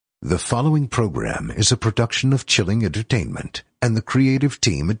The following program is a production of Chilling Entertainment and the creative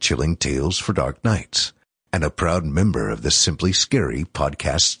team at Chilling Tales for Dark Nights, and a proud member of the Simply Scary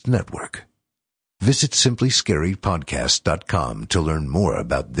Podcasts Network. Visit simplyscarypodcast.com to learn more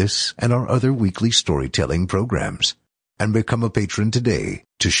about this and our other weekly storytelling programs, and become a patron today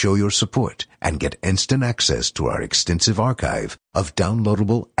to show your support and get instant access to our extensive archive of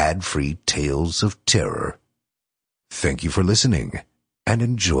downloadable ad-free tales of terror. Thank you for listening, and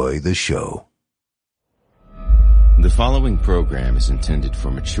enjoy the show. The following program is intended for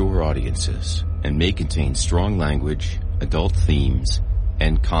mature audiences and may contain strong language, adult themes,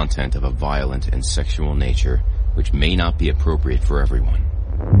 and content of a violent and sexual nature which may not be appropriate for everyone.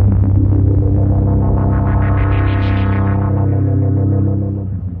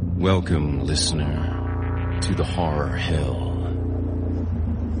 Welcome, listener, to the horror hell.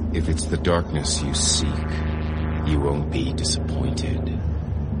 If it's the darkness you seek, you won't be disappointed.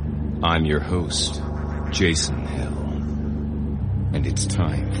 I'm your host, Jason Hill, and it's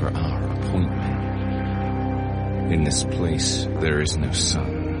time for our appointment. In this place, there is no sun,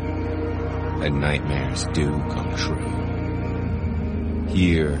 and nightmares do come true.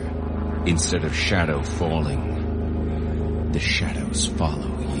 Here, instead of shadow falling, the shadows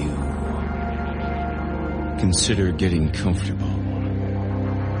follow you. Consider getting comfortable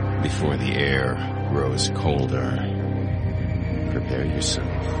before the air grows colder. Prepare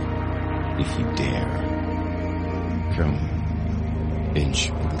yourself, if you dare. Come, inch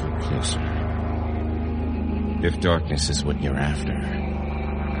a little closer. If darkness is what you're after,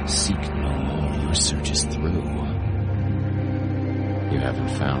 seek no more. Your search is through. You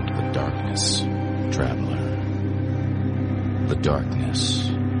haven't found the darkness, traveler. The darkness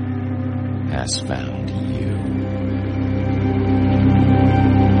has found you.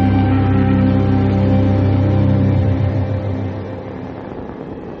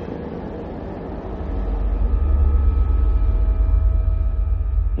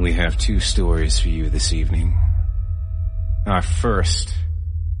 We have two stories for you this evening. Our first,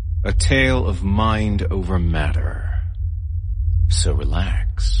 a tale of mind over matter. So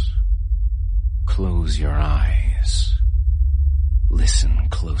relax, close your eyes, listen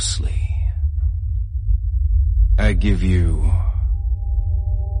closely. I give you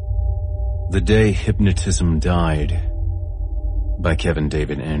The Day Hypnotism Died by Kevin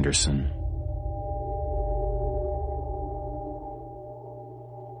David Anderson.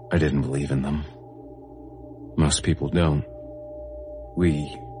 I didn't believe in them. Most people don't.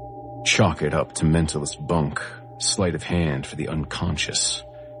 We chalk it up to mentalist bunk, sleight of hand for the unconscious,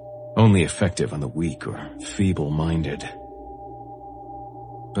 only effective on the weak or feeble-minded.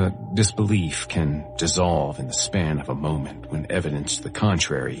 But disbelief can dissolve in the span of a moment when evidence to the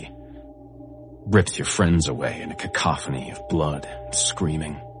contrary rips your friends away in a cacophony of blood and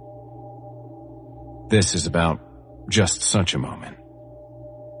screaming. This is about just such a moment.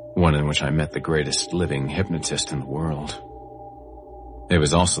 One in which I met the greatest living hypnotist in the world. It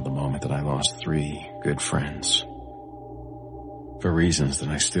was also the moment that I lost 3 good friends. For reasons that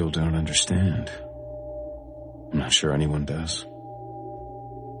I still don't understand. I'm not sure anyone does.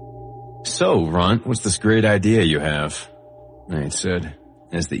 So, Runt, what's this great idea you have? I had said,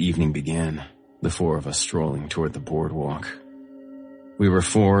 as the evening began, the 4 of us strolling toward the boardwalk. We were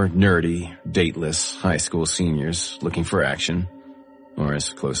 4 nerdy, dateless high school seniors looking for action. Or as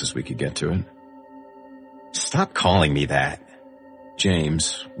close as we could get to it. Stop calling me that,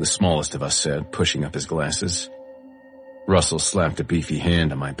 James, the smallest of us said, pushing up his glasses. Russell slapped a beefy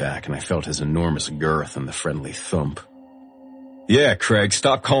hand on my back, and I felt his enormous girth and the friendly thump. Yeah, Craig,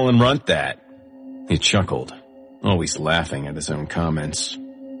 stop calling Runt that. He chuckled, always laughing at his own comments,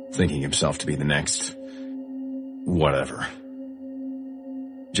 thinking himself to be the next whatever.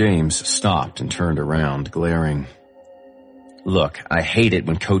 James stopped and turned around, glaring. Look, I hate it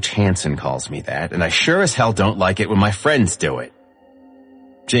when Coach Hansen calls me that, and I sure as hell don't like it when my friends do it.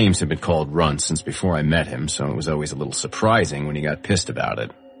 James had been called Runt since before I met him, so it was always a little surprising when he got pissed about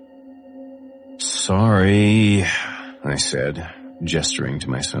it. Sorry, I said, gesturing to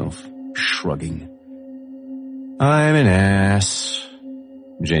myself, shrugging. I'm an ass,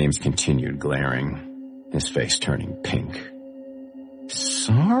 James continued, glaring, his face turning pink.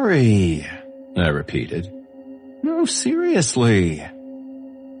 Sorry, I repeated. No, seriously.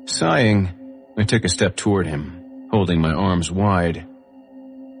 Sighing, I took a step toward him, holding my arms wide.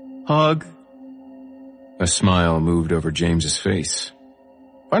 Hug. A smile moved over James's face.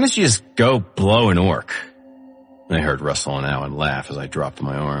 Why don't you just go blow an orc? I heard Russell and Alan laugh as I dropped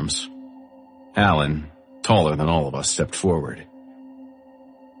my arms. Alan, taller than all of us, stepped forward.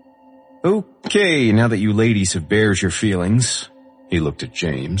 Okay, now that you ladies have bared your feelings, He looked at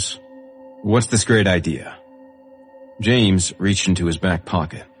James. What's this great idea? James reached into his back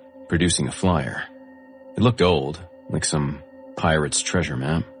pocket, producing a flyer. It looked old, like some pirate's treasure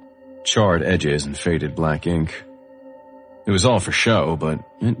map. Charred edges and faded black ink. It was all for show, but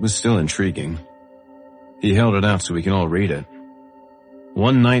it was still intriguing. He held it out so we could all read it.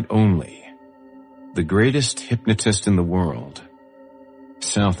 One night only. The greatest hypnotist in the world.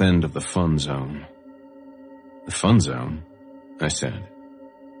 South end of the Fun Zone. The Fun Zone? I said.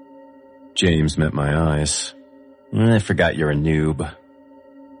 James met my eyes. I forgot you're a noob.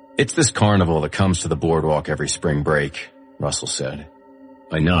 It's this carnival that comes to the boardwalk every spring break, Russell said.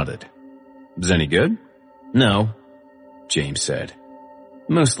 I nodded. Is it any good? No, James said.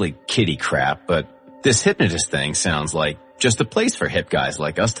 Mostly kiddie crap, but this hypnotist thing sounds like just a place for hip guys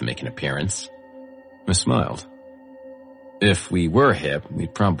like us to make an appearance. I smiled. If we were hip,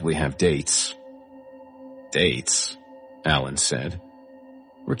 we'd probably have dates. Dates, Alan said.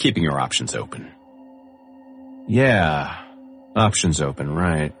 We're keeping our options open. Yeah, options open,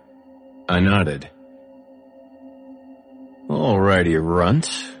 right. I nodded. Alrighty, runt.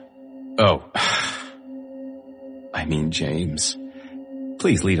 Oh, I mean James.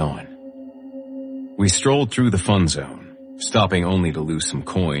 Please lead on. We strolled through the Fun Zone, stopping only to lose some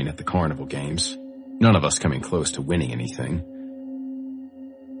coin at the carnival games, none of us coming close to winning anything.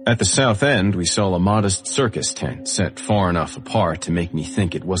 At the south end, we saw a modest circus tent set far enough apart to make me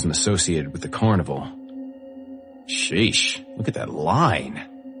think it wasn't associated with the carnival. Sheesh, look at that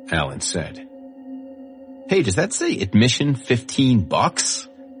line, Alan said. Hey, does that say admission $15?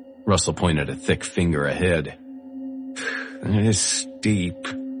 Russell pointed a thick finger ahead. That is steep,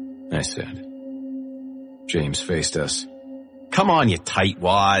 I said. James faced us. Come on, you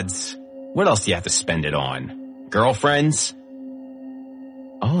tightwads. What else do you have to spend it on? Girlfriends?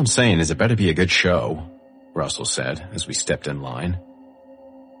 All I'm saying is it better be a good show, Russell said as we stepped in line.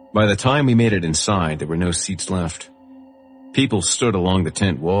 By the time we made it inside, there were no seats left. People stood along the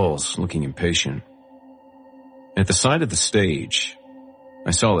tent walls, looking impatient. At the side of the stage,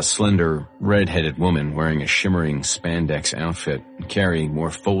 I saw a slender, red-headed woman wearing a shimmering spandex outfit and carrying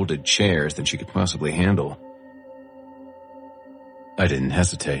more folded chairs than she could possibly handle. I didn't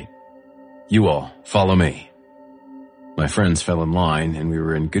hesitate. You all, follow me. My friends fell in line, and we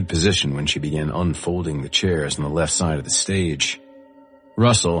were in good position when she began unfolding the chairs on the left side of the stage.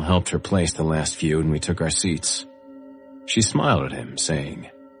 Russell helped her place the last few, and we took our seats. She smiled at him,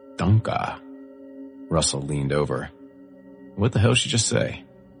 saying, Danke. Russell leaned over. What the hell did she just say?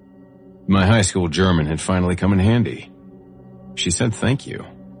 My high school German had finally come in handy. She said thank you.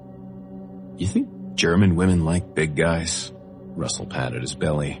 You think German women like big guys? Russell patted his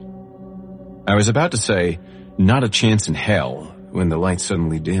belly. I was about to say, not a chance in hell, when the light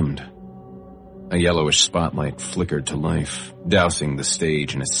suddenly dimmed. A yellowish spotlight flickered to life, dousing the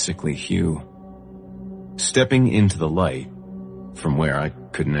stage in a sickly hue. Stepping into the light, from where I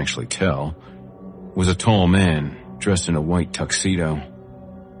couldn't actually tell, was a tall man dressed in a white tuxedo.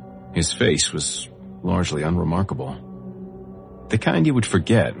 His face was largely unremarkable. The kind you would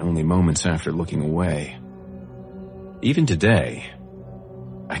forget only moments after looking away. Even today,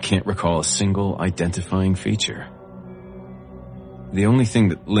 I can't recall a single identifying feature. The only thing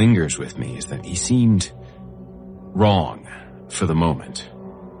that lingers with me is that he seemed wrong for the moment.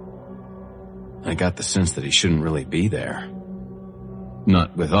 I got the sense that he shouldn't really be there.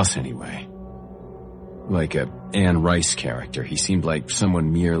 Not with us, anyway. Like a Anne Rice character, he seemed like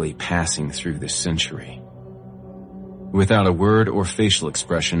someone merely passing through this century. Without a word or facial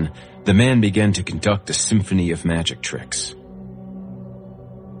expression, the man began to conduct a symphony of magic tricks.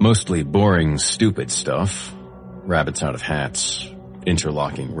 Mostly boring, stupid stuff. Rabbits out of hats,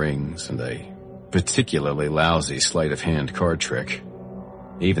 interlocking rings, and a particularly lousy sleight of hand card trick.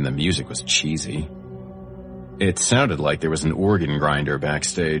 Even the music was cheesy. It sounded like there was an organ grinder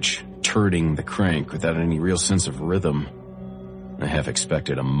backstage, turning the crank without any real sense of rhythm. I half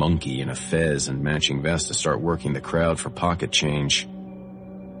expected a monkey in a fez and matching vest to start working the crowd for pocket change.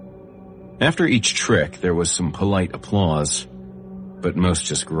 After each trick, there was some polite applause, but most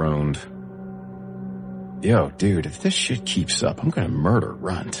just groaned. Yo, dude, if this shit keeps up, I'm gonna murder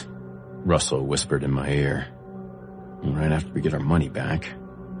Runt, Russell whispered in my ear. Right after we get our money back,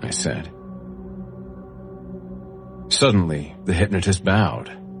 I said. Suddenly, the hypnotist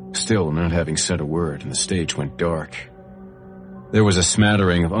bowed, still not having said a word, and the stage went dark. There was a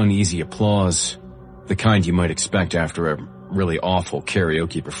smattering of uneasy applause, the kind you might expect after a really awful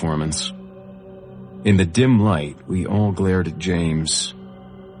karaoke performance. In the dim light, we all glared at James.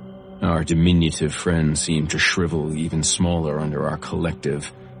 Our diminutive friend seemed to shrivel even smaller under our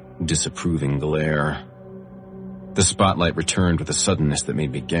collective, disapproving glare. The spotlight returned with a suddenness that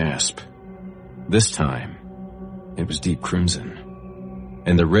made me gasp. This time, it was deep crimson,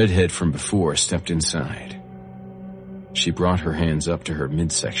 and the redhead from before stepped inside. She brought her hands up to her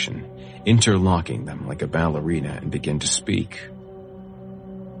midsection, interlocking them like a ballerina, and began to speak.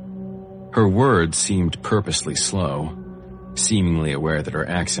 Her words seemed purposely slow, seemingly aware that her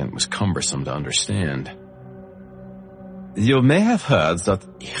accent was cumbersome to understand. You may have heard that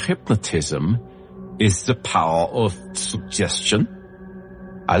hypnotism is the power of suggestion,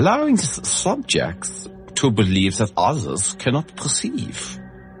 allowing subjects to believe that others cannot perceive.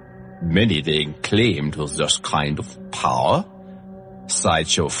 Many then claimed with this kind of power,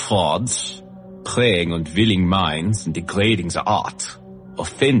 sideshow frauds, preying on willing minds and degrading the art,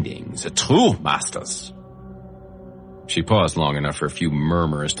 offending the true masters. She paused long enough for a few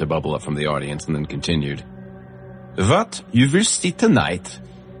murmurs to bubble up from the audience and then continued. What you will see tonight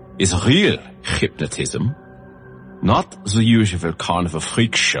is real hypnotism, not the usual carnival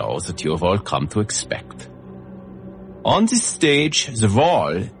freak show that you have all come to expect. On this stage, the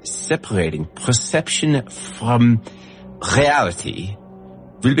wall separating perception from reality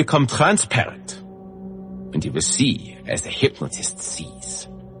will become transparent, and you will see as the hypnotist sees.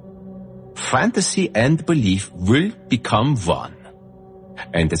 Fantasy and belief will become one,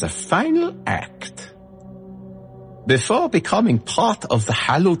 and as a final act, before becoming part of the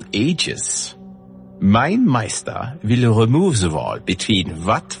hallowed ages, mein Meister will remove the wall between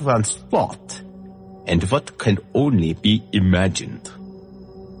what once thought and what can only be imagined.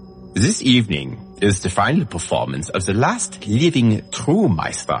 This evening is the final performance of the last living true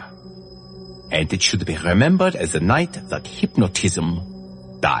Meister, and it should be remembered as the night that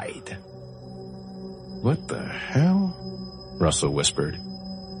hypnotism died. What the hell? Russell whispered.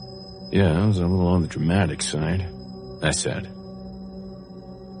 Yeah, it was a little on the dramatic side, I said.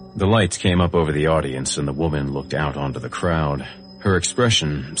 The lights came up over the audience and the woman looked out onto the crowd, her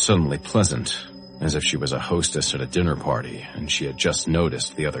expression suddenly pleasant, as if she was a hostess at a dinner party and she had just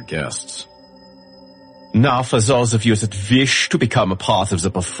noticed the other guests. Now for those of you that wish to become a part of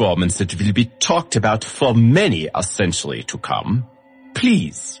the performance that will be talked about for many a century to come,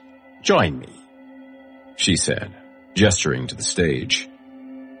 please join me, she said, gesturing to the stage.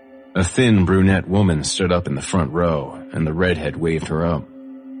 A thin brunette woman stood up in the front row, and the redhead waved her up.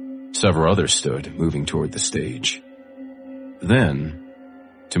 Several others stood, moving toward the stage. Then,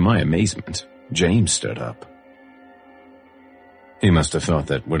 to my amazement, James stood up. He must have thought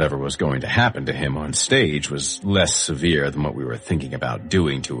that whatever was going to happen to him on stage was less severe than what we were thinking about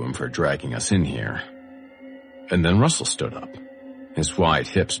doing to him for dragging us in here. And then Russell stood up, his wide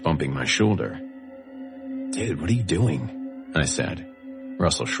hips bumping my shoulder. Dude, what are you doing? I said.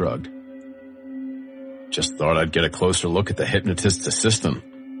 Russell shrugged. Just thought I'd get a closer look at the hypnotist's assistant.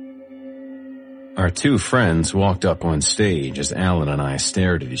 Our two friends walked up on stage as Alan and I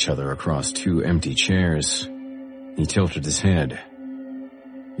stared at each other across two empty chairs. He tilted his head.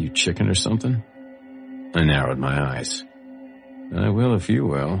 You chicken or something? I narrowed my eyes. I will if you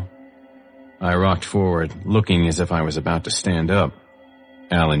will. I rocked forward, looking as if I was about to stand up.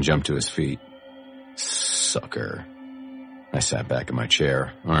 Alan jumped to his feet. Sucker. I sat back in my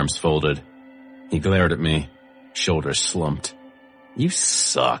chair, arms folded. He glared at me, shoulders slumped. You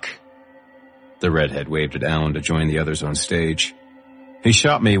suck. The redhead waved at Alan to join the others on stage. He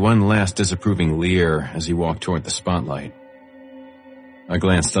shot me one last disapproving leer as he walked toward the spotlight. I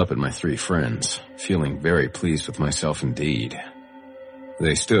glanced up at my three friends, feeling very pleased with myself indeed.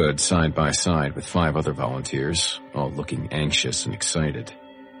 They stood side by side with 5 other volunteers, all looking anxious and excited.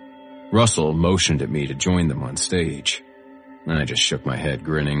 Russell motioned at me to join them on stage. I just shook my head,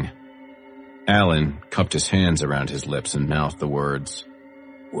 grinning. Alan cupped his hands around his lips and mouthed the words,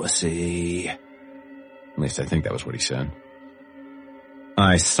 "Wussy." At least I think that was what he said.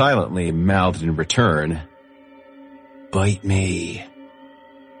 I silently mouthed in return, "Bite me."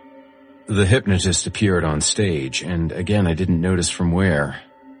 The hypnotist appeared on stage, and again I didn't notice from where.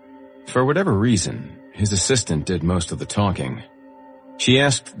 For whatever reason, his assistant did most of the talking. She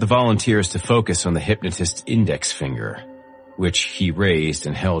asked the volunteers to focus on the hypnotist's index finger, which he raised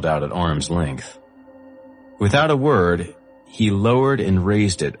and held out at arm's length. Without a word, he lowered and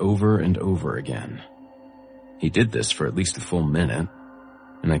raised it over and over again. He did this for at least a full minute,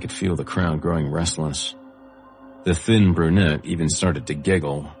 and I could feel the crowd growing restless. The thin brunette even started to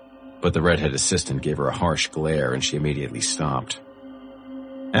giggle, but the redhead assistant gave her a harsh glare and she immediately stopped.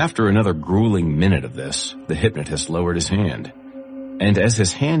 After another grueling minute of this, the hypnotist lowered his hand, and as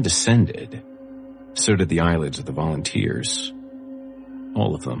his hand descended, so did the eyelids of the volunteers.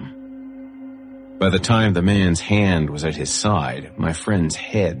 All of them. By the time the man's hand was at his side, my friends'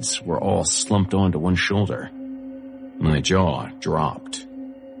 heads were all slumped onto one shoulder. My jaw dropped.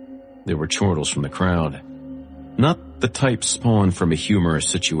 There were chortles from the crowd. Not the type spawned from a humorous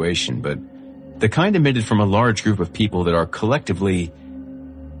situation, but the kind emitted from a large group of people that are collectively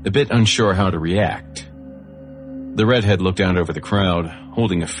a bit unsure how to react. The redhead looked out over the crowd,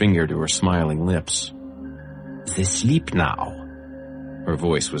 holding a finger to her smiling lips. "They sleep now." Her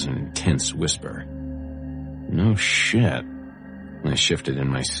voice was an intense whisper. No shit. I shifted in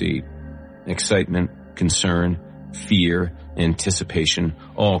my seat. Excitement, concern, fear, anticipation,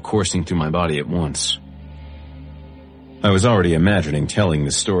 all coursing through my body at once. I was already imagining telling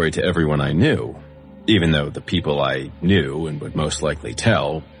the story to everyone I knew, even though the people I knew and would most likely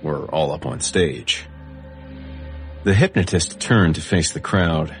tell were all up on stage. The hypnotist turned to face the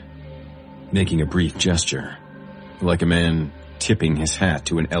crowd, making a brief gesture, like a man tipping his hat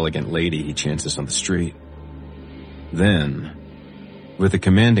to an elegant lady he chances on the street. Then, with the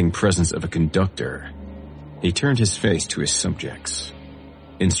commanding presence of a conductor, he turned his face to his subjects,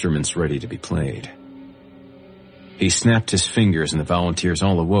 instruments ready to be played. He snapped his fingers and the volunteers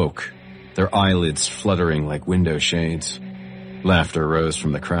all awoke, their eyelids fluttering like window shades. Laughter rose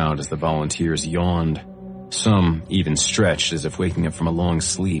from the crowd as the volunteers yawned. Some even stretched as if waking up from a long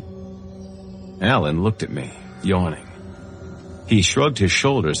sleep. Alan looked at me, yawning. He shrugged his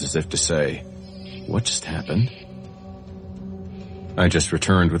shoulders as if to say, "What just happened?" I just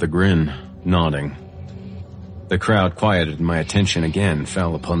returned with a grin, nodding. The crowd quieted and my attention again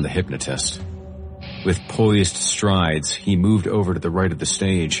fell upon the hypnotist. With poised strides, he moved over to the right of the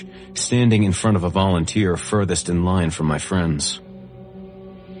stage, standing in front of a volunteer furthest in line from my friends.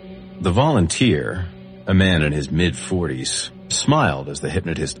 The volunteer, a man in his mid-40s, smiled as the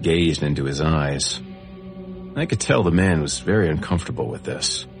hypnotist gazed into his eyes. I could tell the man was very uncomfortable with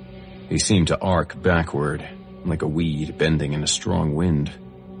this. He seemed to arc backward, like a weed bending in a strong wind.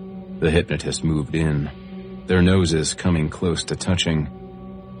 The hypnotist moved in, their noses coming close to touching.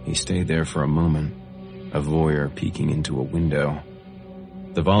 He stayed there for a moment, a voyeur peeking into a window.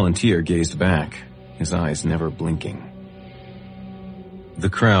 The volunteer gazed back, his eyes never blinking. The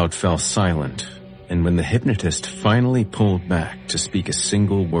crowd fell silent, and when the hypnotist finally pulled back to speak a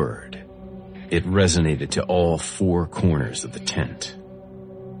single word, it resonated to all four corners of the tent.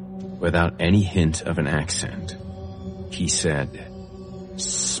 Without any hint of an accent, he said,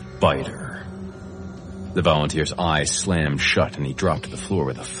 "Spider." The volunteer's eyes slammed shut and he dropped to the floor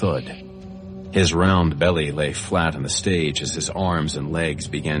with a thud. His round belly lay flat on the stage as his arms and legs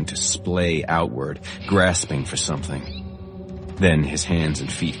began to splay outward, grasping for something. Then his hands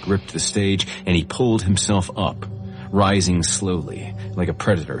and feet gripped the stage and he pulled himself up, rising slowly, like a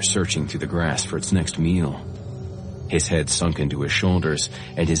predator searching through the grass for its next meal. His head sunk into his shoulders,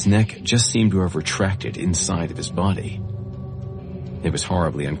 and his neck just seemed to have retracted inside of his body. It was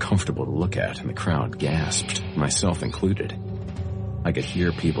horribly uncomfortable to look at, and the crowd gasped, myself included. I could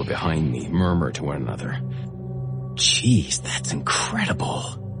hear people behind me murmur to one another, "Jeez, that's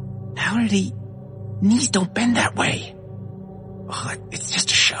incredible. How did he... Knees don't bend that way. Oh, it's just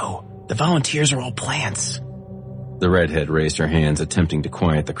a show. The volunteers are all plants." The redhead raised her hands, attempting to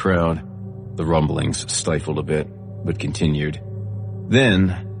quiet the crowd. The rumblings stifled a bit, but continued.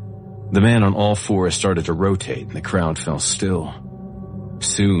 Then, the man on all fours started to rotate and the crowd fell still.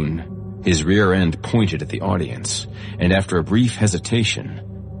 Soon, his rear end pointed at the audience, and after a brief hesitation,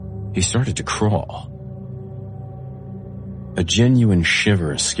 he started to crawl. A genuine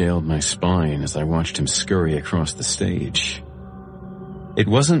shiver scaled my spine as I watched him scurry across the stage. It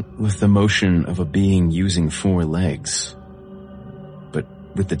wasn't with the motion of a being using 4 legs, but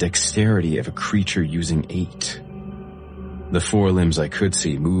with the dexterity of a creature using 8. The 4 limbs I could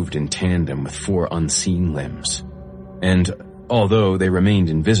see moved in tandem with 4 unseen limbs, and although they remained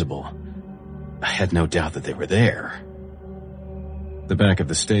invisible, I had no doubt that they were there. The back of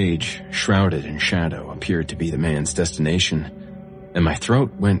the stage, shrouded in shadow, appeared to be the man's destination, and my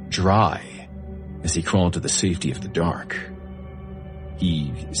throat went dry as he crawled to the safety of the dark.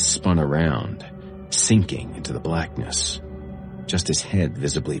 He spun around, sinking into the blackness, just his head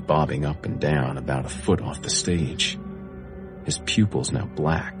visibly bobbing up and down about a foot off the stage. His pupils, now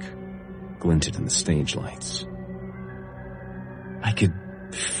black, glinted in the stage lights. I could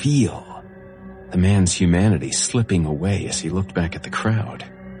feel the man's humanity slipping away as he looked back at the crowd,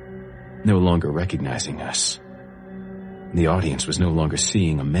 no longer recognizing us. The audience was no longer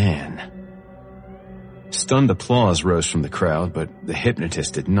seeing a man. Stunned applause rose from the crowd, but the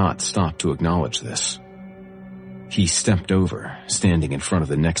hypnotist did not stop to acknowledge this. He stepped over, standing in front of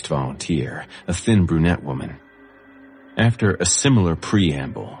the next volunteer, a thin brunette woman. After a similar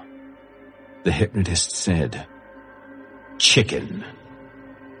preamble, the hypnotist said, "Chicken."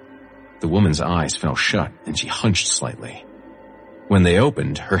 The woman's eyes fell shut and she hunched slightly. When they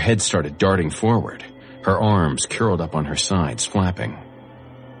opened, her head started darting forward, her arms curled up on her sides, flapping.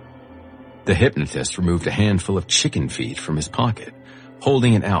 The hypnotist removed a handful of chicken feet from his pocket,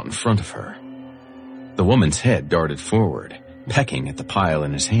 holding it out in front of her. The woman's head darted forward, pecking at the pile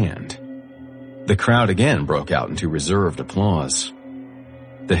in his hand. The crowd again broke out into reserved applause.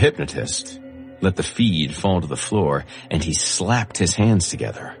 The hypnotist let the feed fall to the floor, and he slapped his hands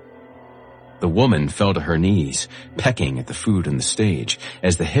together. The woman fell to her knees, pecking at the food on the stage,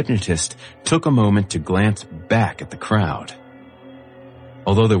 as the hypnotist took a moment to glance back at the crowd.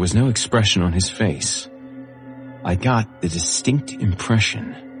 Although there was no expression on his face, I got the distinct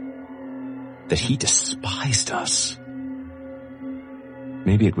impression that he despised us.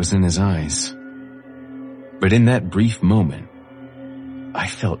 Maybe it was in his eyes. But in that brief moment, I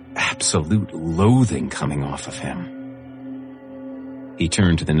felt absolute loathing coming off of him. He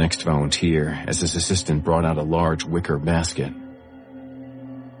turned to the next volunteer as his assistant brought out a large wicker basket.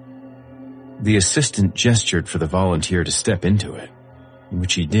 The assistant gestured for the volunteer to step into it,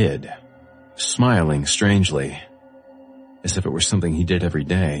 which he did, smiling strangely, as if it were something he did every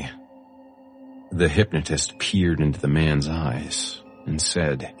day. The hypnotist peered into the man's eyes and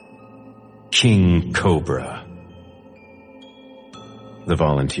said, "King Cobra." The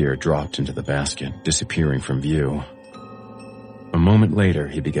volunteer dropped into the basket, disappearing from view. A moment later,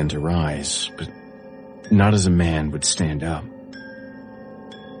 he began to rise, but not as a man would stand up.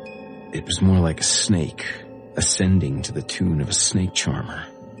 It was more like a snake, ascending to the tune of a snake charmer.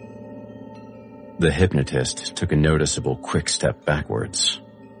 The hypnotist took a noticeable quick step backwards,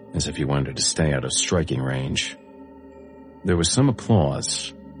 as if he wanted to stay out of striking range. There was some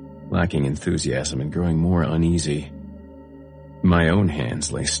applause, lacking enthusiasm and growing more uneasy. My own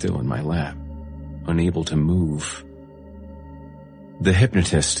hands lay still in my lap, unable to move. The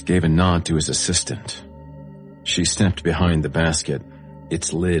hypnotist gave a nod to his assistant. She stepped behind the basket,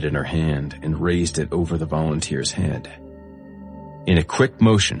 its lid in her hand, and raised it over the volunteer's head. In a quick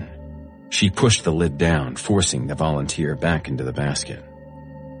motion, she pushed the lid down, forcing the volunteer back into the basket.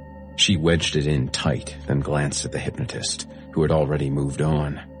 She wedged it in tight, then glanced at the hypnotist, who had already moved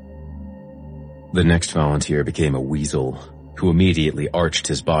on. The next volunteer became a weasel, who immediately arched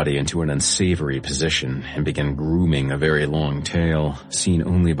his body into an unsavory position and began grooming a very long tail, seen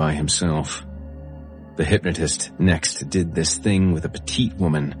only by himself. The hypnotist next did this thing with a petite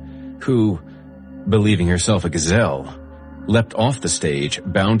woman who, believing herself a gazelle, leapt off the stage,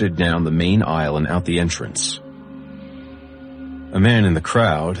 bounded down the main aisle and out the entrance. A man in the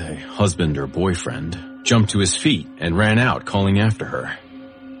crowd, a husband or boyfriend, jumped to his feet and ran out, calling after her.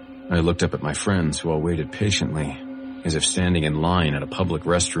 I looked up at my friends, who all waited patiently, as if standing in line at a public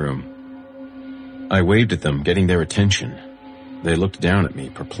restroom. I waved at them, getting their attention. They looked down at me,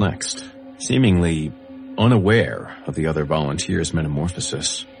 perplexed, seemingly unaware of the other volunteers'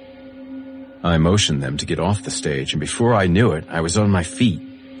 metamorphosis. I motioned them to get off the stage, and before I knew it, I was on my feet,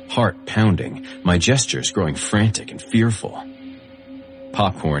 heart pounding, my gestures growing frantic and fearful.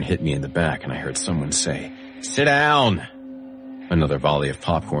 Popcorn hit me in the back, and I heard someone say, "Sit down!" Another volley of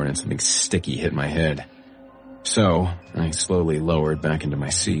popcorn and something sticky hit my head. So, I slowly lowered back into my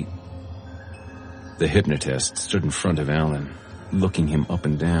seat. The hypnotist stood in front of Alan, looking him up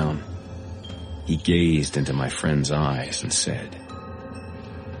and down. He gazed into my friend's eyes and said,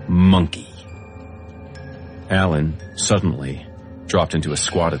 "Monkey." Alan, suddenly, dropped into a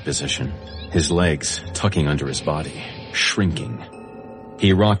squatted position, his legs tucking under his body, shrinking.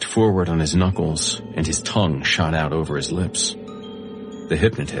 He rocked forward on his knuckles, and his tongue shot out over his lips. The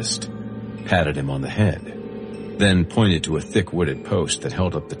hypnotist patted him on the head, then pointed to a thick wooded post that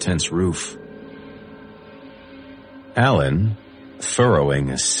held up the tent's roof. Alan, furrowing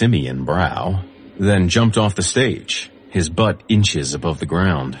a simian brow, then jumped off the stage, his butt inches above the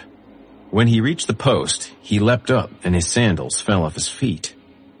ground. When he reached the post, he leapt up and his sandals fell off his feet.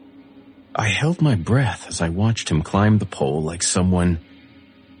 I held my breath as I watched him climb the pole like someone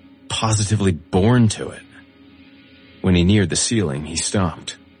positively born to it. When he neared the ceiling, he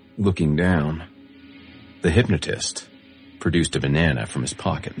stopped, looking down. The hypnotist produced a banana from his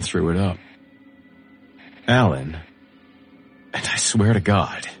pocket and threw it up. Alan, and I swear to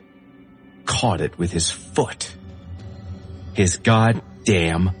God, caught it with his foot. His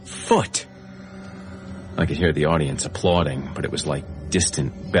goddamn foot. I could hear the audience applauding, but it was like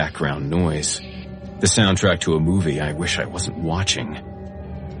distant background noise. The soundtrack to a movie I wish I wasn't watching.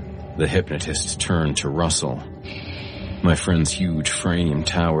 The hypnotist turned to Russell. My friend's huge frame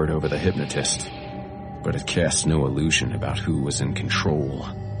towered over the hypnotist, but it cast no illusion about who was in control.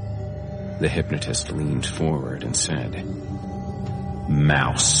 The hypnotist leaned forward and said,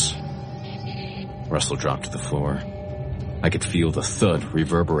 "Mouse." Russell dropped to the floor. I could feel the thud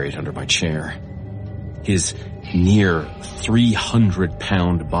reverberate under my chair. His near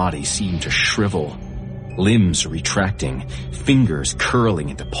 300-pound body seemed to shrivel, limbs retracting, fingers curling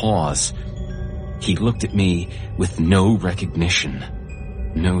into paws. He looked at me with no recognition,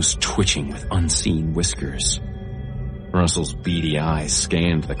 nose twitching with unseen whiskers. Russell's beady eyes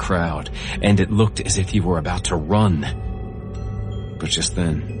scanned the crowd, and it looked as if he were about to run. But just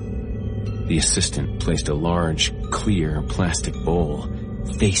then, the assistant placed a large, clear plastic bowl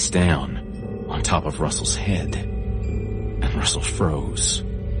face down on top of Russell's head, and Russell froze.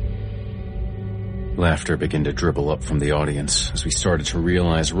 Laughter began to dribble up from the audience as we started to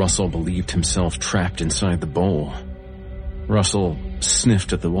realize Russell believed himself trapped inside the bowl. Russell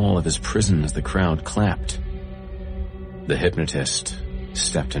sniffed at the wall of his prison as the crowd clapped. The hypnotist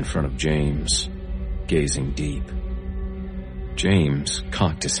stepped in front of James, gazing deep. James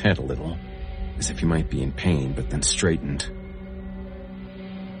cocked his head a little, as if he might be in pain, but then straightened.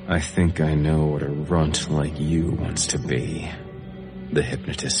 "I think I know what a runt like you wants to be," the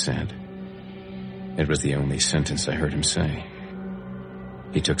hypnotist said. It was the only sentence I heard him say.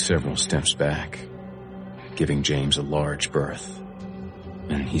 He took several steps back, giving James a large berth,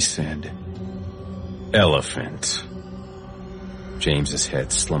 and he said, "Elephant." James's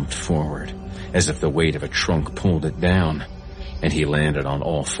head slumped forward, as if the weight of a trunk pulled it down, and he landed on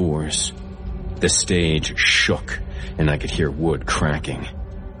all fours. The stage shook, and I could hear wood cracking.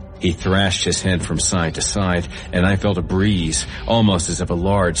 He thrashed his head from side to side, and I felt a breeze, almost as if a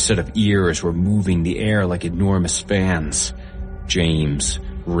large set of ears were moving the air like enormous fans. James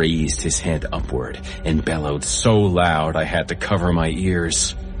raised his head upward and bellowed so loud I had to cover my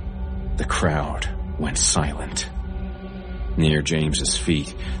ears. The crowd went silent. Near James's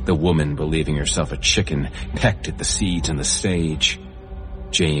feet, the woman, believing herself a chicken, pecked at the seeds on the stage.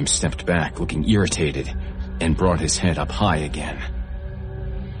 James stepped back, looking irritated, and brought his head up high again.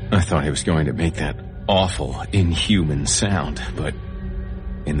 I thought he was going to make that awful, inhuman sound, but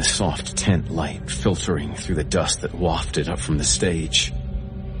in the soft tent light filtering through the dust that wafted up from the stage,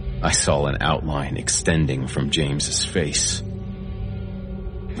 I saw an outline extending from James's face.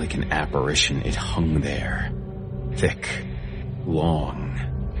 Like an apparition, it hung there, thick, long,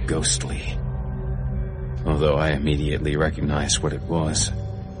 ghostly. Although I immediately recognized what it was,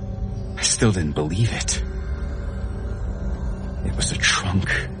 I still didn't believe it. It was a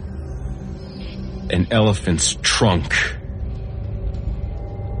trunk. An elephant's trunk.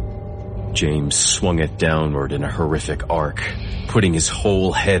 James swung it downward in a horrific arc, putting his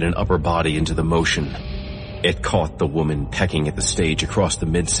whole head and upper body into the motion. It caught the woman pecking at the stage across the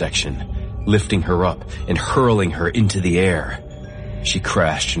midsection, lifting her up and hurling her into the air. She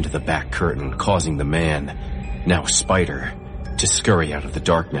crashed into the back curtain, causing the man, now Spider, to scurry out of the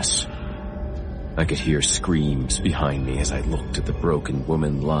darkness. I could hear screams behind me as I looked at the broken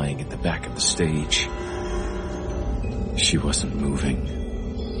woman lying at the back of the stage. She wasn't moving.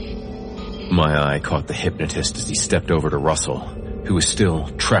 My eye caught the hypnotist as he stepped over to Russell, who was still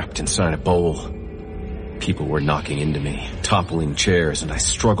trapped inside a bowl. People were knocking into me, toppling chairs, and I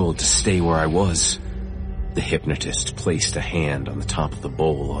struggled to stay where I was. The hypnotist placed a hand on the top of the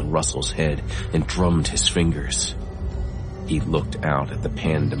bowl on Russell's head and drummed his fingers. He looked out at the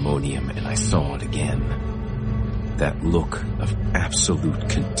pandemonium, and I saw it again. That look of absolute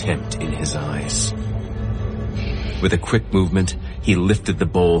contempt in his eyes. With a quick movement, he lifted the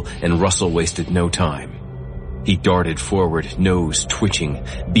bowl, and Russell wasted no time. He darted forward, nose twitching,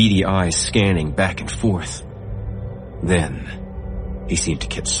 beady eyes scanning back and forth. Then, he seemed to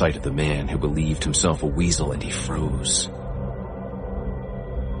catch sight of the man who believed himself a weasel, and he froze.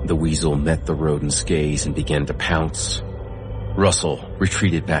 The weasel met the rodent's gaze and began to pounce. Russell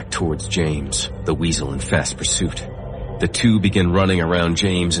retreated back towards James, the weasel in fast pursuit. The two began running around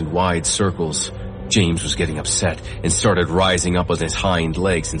James in wide circles. James was getting upset and started rising up on his hind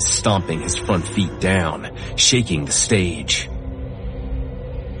legs and stomping his front feet down, shaking the stage.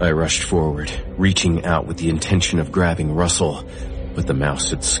 I rushed forward, reaching out with the intention of grabbing Russell, but the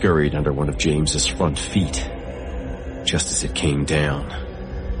mouse had scurried under one of James's front feet, just as it came down.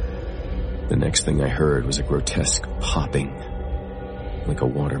 The next thing I heard was a grotesque popping, like a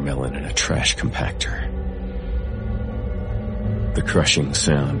watermelon in a trash compactor. The crushing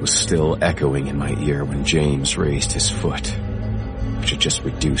sound was still echoing in my ear when James raised his foot, which had just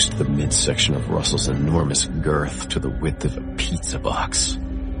reduced the midsection of Russell's enormous girth to the width of a pizza box.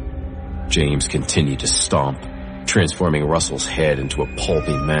 James continued to stomp, transforming Russell's head into a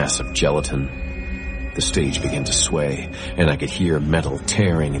pulpy mass of gelatin. The stage began to sway, and I could hear metal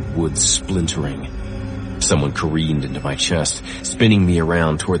tearing and wood splintering. Someone careened into my chest, spinning me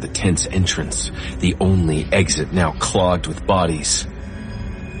around toward the tent's entrance, the only exit now clogged with bodies.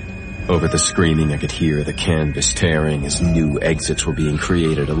 Over the screaming, I could hear the canvas tearing as new exits were being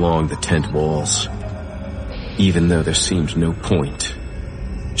created along the tent walls. Even though there seemed no point,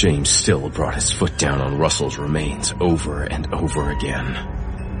 James still brought his foot down on Russell's remains over and over again.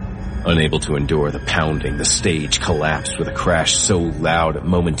 Unable to endure the pounding, the stage collapsed with a crash so loud it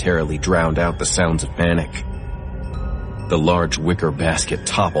momentarily drowned out the sounds of panic. The large wicker basket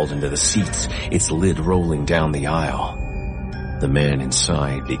toppled into the seats, its lid rolling down the aisle. The man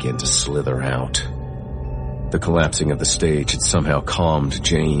inside began to slither out. The collapsing of the stage had somehow calmed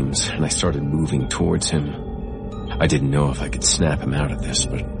James, and I started moving towards him. I didn't know if I could snap him out of this,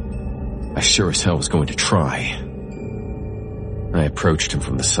 but I sure as hell was going to try. I approached him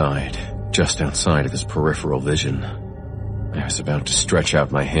from the side, just outside of his peripheral vision. I was about to stretch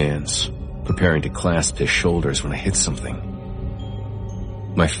out my hands, preparing to clasp his shoulders when I hit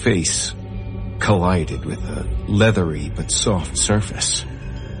something. My face collided with a leathery but soft surface.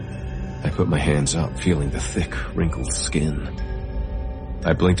 I put my hands up, feeling the thick, wrinkled skin.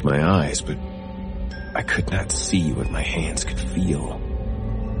 I blinked my eyes, but I could not see what my hands could feel.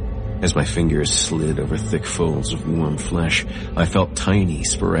 As my fingers slid over thick folds of warm flesh, I felt tiny,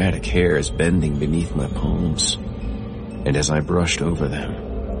 sporadic hairs bending beneath my palms. And as I brushed over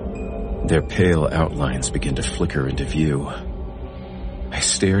them, their pale outlines began to flicker into view. I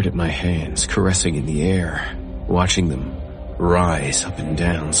stared at my hands, caressing in the air, watching them rise up and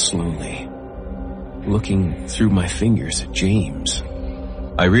down slowly. Looking through my fingers at James,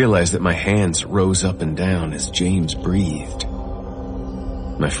 I realized that my hands rose up and down as James breathed.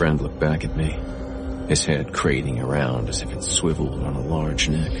 My friend looked back at me, his head craning around as if it swiveled on a large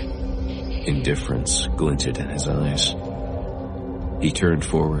neck. Indifference glinted in his eyes. He turned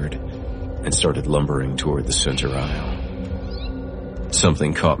forward and started lumbering toward the center aisle.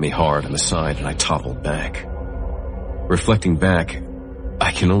 Something caught me hard on the side and I toppled back. Reflecting back,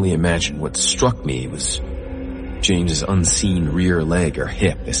 I can only imagine what struck me was James's unseen rear leg or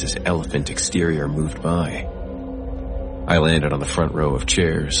hip as his elephant exterior moved by. I landed on the front row of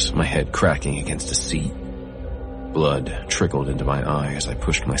chairs, my head cracking against a seat. Blood trickled into my eye as I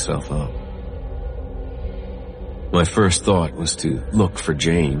pushed myself up. My first thought was to look for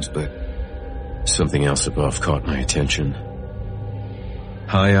James, but something else above caught my attention.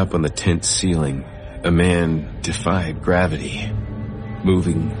 High up on the tent ceiling, a man defied gravity,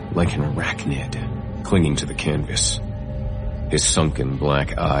 moving like an arachnid, clinging to the canvas. His sunken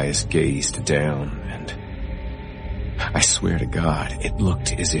black eyes gazed down, and I swear to God, it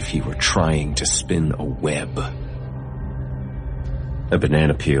looked as if he were trying to spin a web. A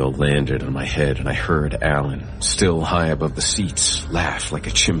banana peel landed on my head and I heard Alan, still high above the seats, laugh like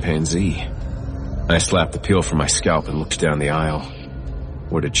a chimpanzee. I slapped the peel from my scalp and looked down the aisle.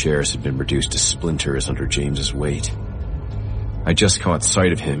 Wooded chairs had been reduced to splinters under James's weight. I just caught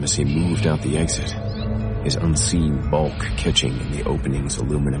sight of him as he moved out the exit, his unseen bulk catching in the opening's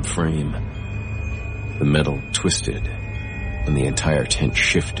aluminum frame. The metal twisted, and the entire tent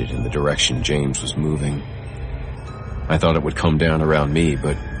shifted in the direction James was moving. I thought it would come down around me,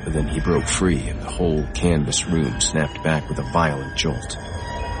 but then he broke free and the whole canvas room snapped back with a violent jolt.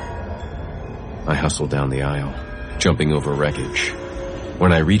 I hustled down the aisle, jumping over wreckage.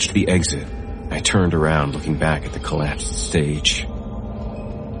 When I reached the exit, I turned around looking back at the collapsed stage.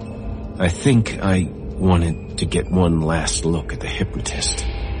 I think I wanted to get one last look at the hypnotist.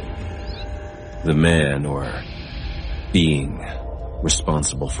 The man or being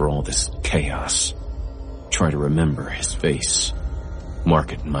responsible for all this chaos. Try to remember his face,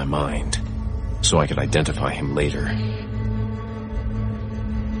 mark it in my mind, so I could identify him later.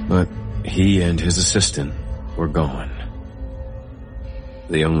 But he and his assistant were gone.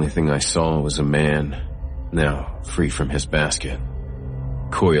 The only thing I saw was a man, now free from his basket,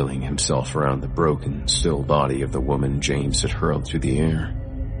 coiling himself around the broken, still body of the woman James had hurled through the air.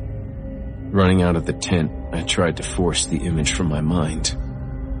 Running out of the tent, I tried to force the image from my mind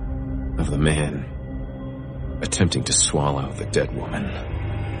of the man attempting to swallow the dead woman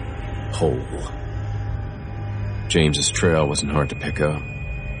whole. James's trail wasn't hard to pick up.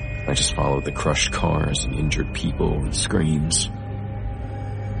 I just followed the crushed cars and injured people and screams.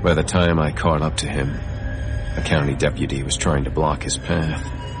 By the time I caught up to him, a county deputy was trying to block his path.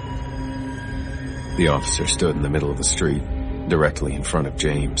 The officer stood in the middle of the street, directly in front of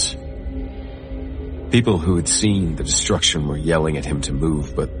James. People who had seen the destruction were yelling at him to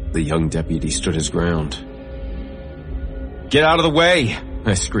move, but the young deputy stood his ground. "Get out of the way!"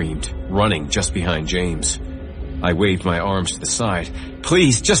 I screamed, running just behind James. I waved my arms to the side.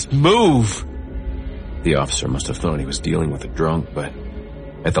 "Please, just move!" The officer must have thought he was dealing with a drunk, but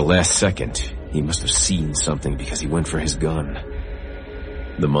at the last second, he must have seen something because he went for his gun.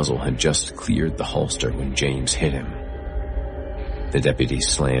 The muzzle had just cleared the holster when James hit him. The deputy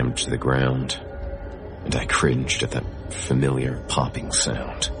slammed to the ground, and I cringed at that familiar popping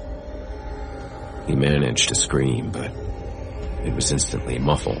sound. He managed to scream, but it was instantly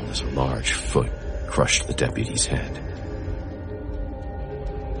muffled as a large foot crushed the deputy's head.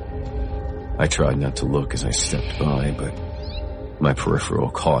 I tried not to look as I stepped by, but my peripheral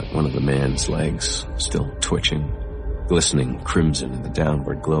caught one of the man's legs, still twitching, glistening crimson in the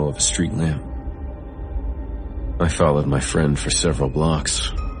downward glow of a street lamp. I followed my friend for several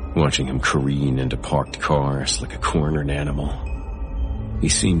blocks, watching him careen into parked cars like a cornered animal. He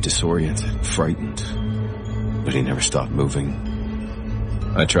seemed disoriented, frightened, but he never stopped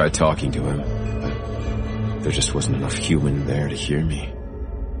moving. I tried talking to him, but there just wasn't enough human there to hear me.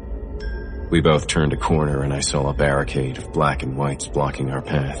 We both turned a corner and I saw a barricade of black and whites blocking our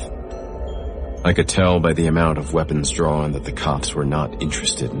path. I could tell by the amount of weapons drawn that the cops were not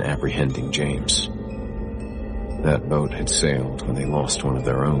interested in apprehending James. That boat had sailed when they lost one of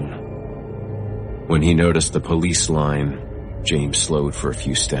their own. When he noticed the police line, James slowed for a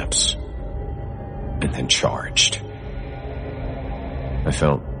few steps and then charged. I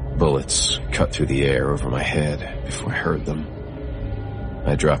felt bullets cut through the air over my head before I heard them.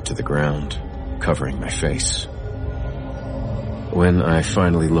 I dropped to the ground, covering my face. When I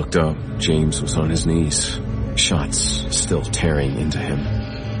finally looked up, James was on his knees, shots still tearing into him.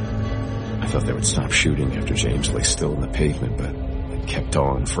 I thought they would stop shooting after James lay still on the pavement, but it kept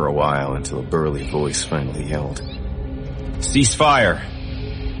on for a while until a burly voice finally yelled, "Cease fire!"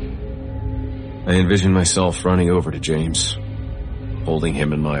 I envisioned myself running over to James, holding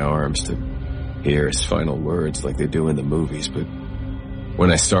him in my arms to hear his final words like they do in the movies, but when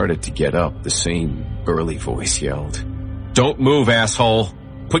I started to get up, the same burly voice yelled, "Don't move, asshole!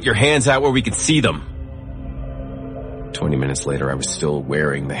 Put your hands out where we can see them!" 20 minutes later, I was still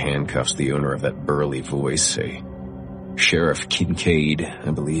wearing the handcuffs the owner of that burly voice, a Sheriff Kincaid,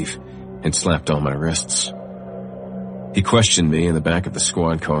 I believe, had slapped on my wrists. He questioned me in the back of the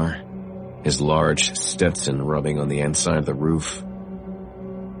squad car, his large Stetson rubbing on the inside of the roof.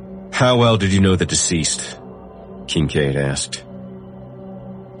 "How well did you know the deceased?" Kincaid asked.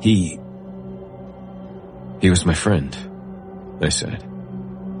 He was my friend, I said.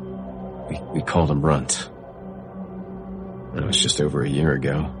 We called him Runt. That was just over a year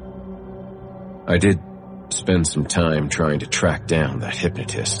ago. I did spend some time trying to track down that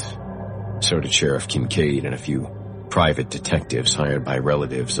hypnotist. So did Sheriff Kincaid and a few private detectives hired by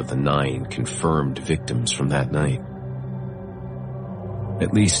relatives of the 9 confirmed victims from that night.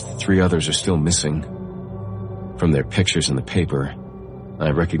 At least 3 others are still missing. From their pictures in the paper, I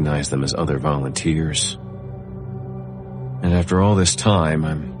recognize them as other volunteers. And after all this time,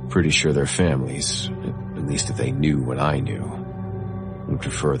 I'm pretty sure their families, at least if they knew what I knew, would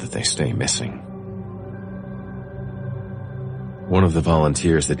prefer that they stay missing. One of the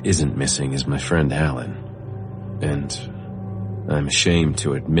volunteers that isn't missing is my friend Alan. And I'm ashamed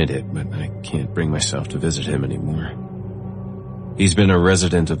to admit it, but I can't bring myself to visit him anymore. He's been a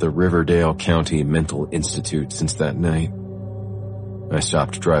resident of the Riverdale County Mental Institute since that night. I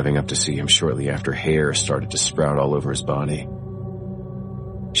stopped driving up to see him shortly after hair started to sprout all over his body.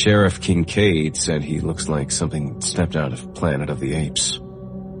 Sheriff Kincaid said he looks like something stepped out of Planet of the Apes.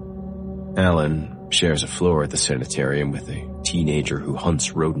 Alan shares a floor at the sanitarium with a teenager who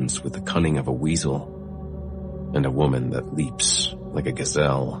hunts rodents with the cunning of a weasel, and a woman that leaps like a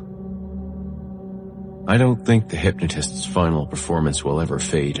gazelle. I don't think the hypnotist's final performance will ever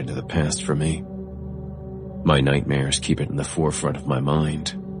fade into the past for me. My nightmares keep it in the forefront of my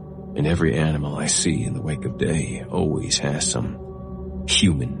mind, and every animal I see in the wake of day always has some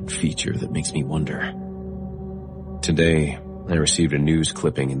human feature that makes me wonder. Today, I received a news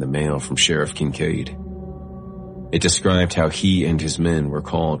clipping in the mail from Sheriff Kincaid. It described how he and his men were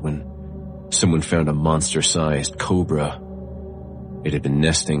called when someone found a monster-sized cobra. It had been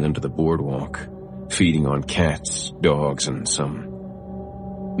nesting under the boardwalk, feeding on cats, dogs, and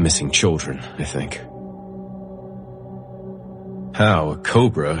some missing children, I think. How a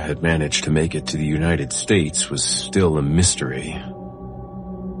cobra had managed to make it to the United States was still a mystery.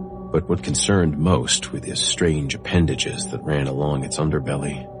 But what concerned most were the strange appendages that ran along its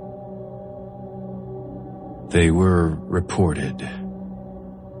underbelly. They were reported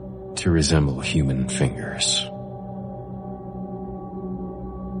to resemble human fingers.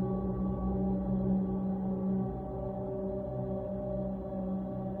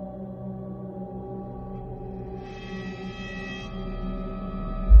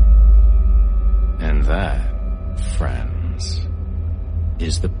 That, friends,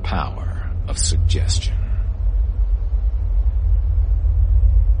 is the power of suggestion.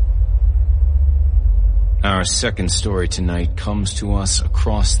 Our second story tonight comes to us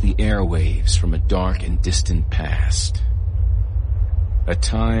across the airwaves from a dark and distant past. A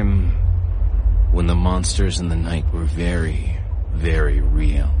time when the monsters in the night were very, very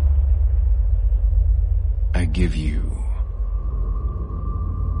real. I give you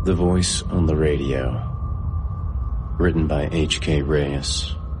The Voice on the Radio, written by H.K.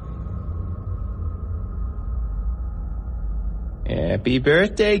 Reyes. Happy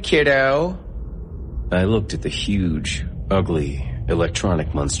birthday, kiddo! I looked at the huge, ugly,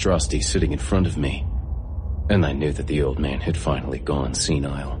 electronic monstrosity sitting in front of me, and I knew that the old man had finally gone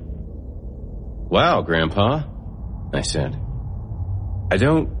senile. Wow, Grandpa, I said. I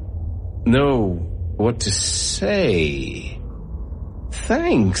don't know what to say.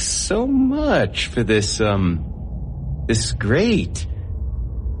 Thanks so much for this great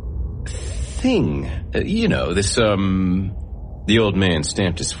thing. The old man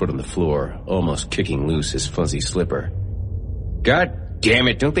stamped his foot on the floor, almost kicking loose his fuzzy slipper. God damn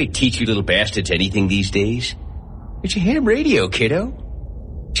it, don't they teach you little bastards anything these days? It's a ham radio,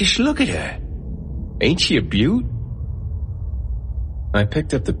 kiddo. Just look at her. Ain't she a beaut? I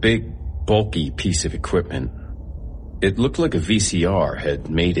picked up the big, bulky piece of equipment. It looked like a VCR had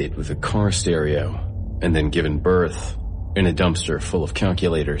mated with a car stereo and then given birth in a dumpster full of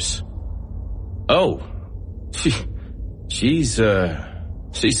calculators. Oh, She's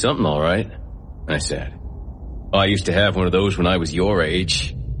something all right, I said. I used to have one of those when I was your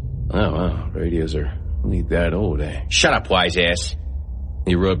age. Oh, wow, radios are only that old, eh? Shut up, wise ass.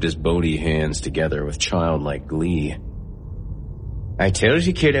 He rubbed his bony hands together with childlike glee. I tells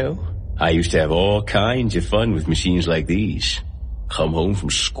you, kiddo, I used to have all kinds of fun with machines like these. Come home from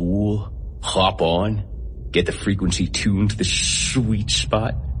school, hop on, get the frequency tuned to the sweet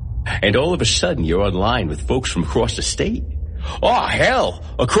spot, and all of a sudden, you're online with folks from across the state. Oh, hell,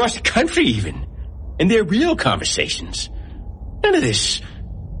 across the country even. And they're real conversations. None of this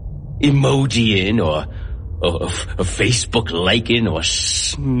emoji-ing or Facebook liking or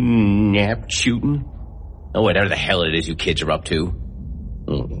snap shooting. Oh, whatever the hell it is you kids are up to.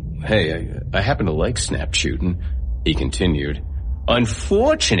 Hey, I happen to like snap shooting, he continued.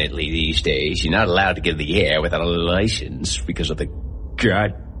 Unfortunately, these days, you're not allowed to get in the air without a license because of the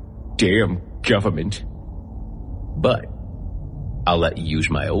goddamn government. But I'll let you use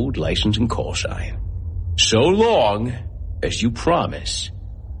my old license and call sign. So long as you promise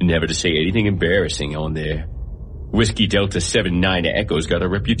never to say anything embarrassing on there. Whiskey Delta 79 Echo's got a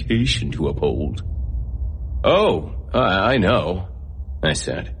reputation to uphold. Oh, I know, I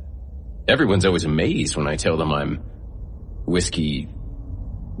said. Everyone's always amazed when I tell them I'm Whiskey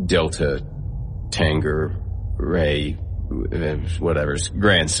Delta Tanger Ray whatever's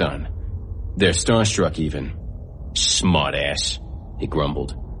grandson. They're starstruck even. Smart ass, he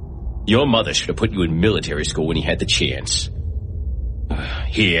grumbled. Your mother should have put you in military school when you had the chance.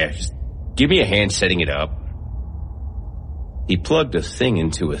 Here, give me a hand setting it up. He plugged a thing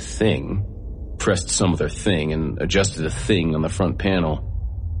into a thing, pressed some other thing, and adjusted a thing on the front panel.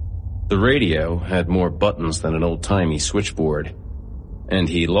 The radio had more buttons than an old-timey switchboard, and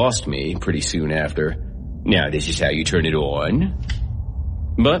he lost me pretty soon after. Now this is how you turn it on.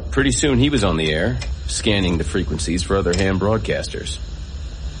 But pretty soon he was on the air, scanning the frequencies for other ham broadcasters.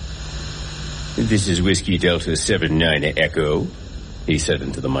 This is Whiskey Delta 79 Echo, he said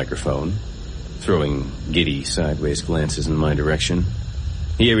into the microphone, throwing giddy sideways glances in my direction.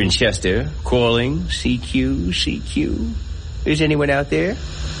 Here in Chester, calling, CQ. Is anyone out there?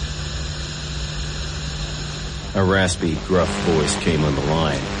 A raspy, gruff voice came on the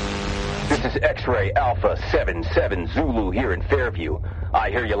line. This is X-Ray Alpha 77 Zulu here in Fairview. I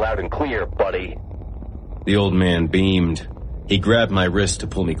hear you loud and clear, buddy. The old man beamed. He grabbed my wrist to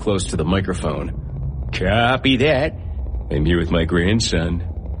pull me close to the microphone. Copy that. I'm here with my grandson,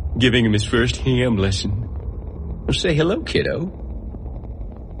 giving him his first ham lesson. Well, say hello, kiddo.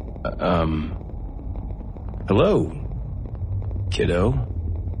 Hello, kiddo,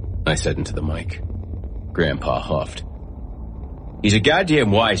 I said into the mic. Grandpa huffed. He's a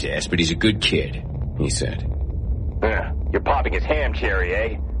goddamn wise ass, but he's a good kid, he said. You're popping his ham cherry,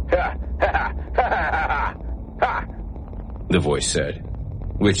 eh? Ha, ha, ha, ha, ha, the voice said,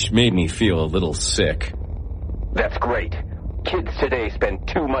 which made me feel a little sick. That's great. Kids today spend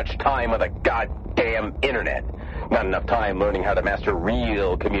too much time on the goddamn internet. Not enough time learning how to master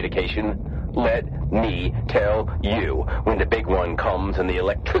real communication. Let me tell you, when the big one comes and the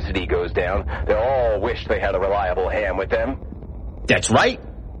electricity goes down, they'll all wish they had a reliable ham with them. That's right,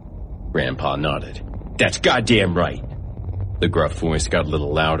 Grandpa nodded. That's goddamn right. The gruff voice got a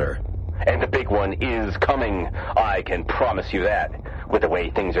little louder. And the big one is coming. I can promise you that. With the way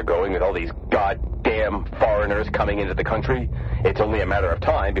things are going, with all these goddamn foreigners coming into the country, it's only a matter of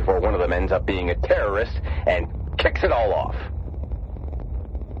time before one of them ends up being a terrorist and kicks it all off.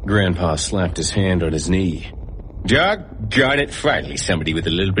 Grandpa slapped his hand on his knee. Doggone it, finally somebody with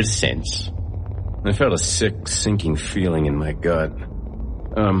a little bit of sense. I felt a sick, sinking feeling in my gut.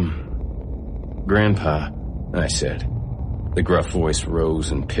 Grandpa, I said. The gruff voice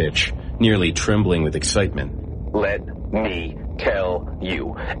rose in pitch, nearly trembling with excitement. Let me tell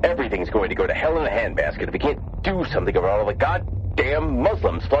you, everything's going to go to hell in a handbasket if we can't do something about all the goddamn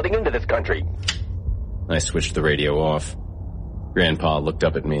Muslims flooding into this country. I switched the radio off. Grandpa looked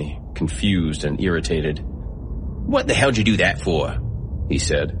up at me, confused and irritated. What the hell'd you do that for? He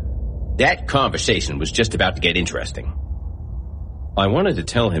said. That conversation was just about to get interesting. I wanted to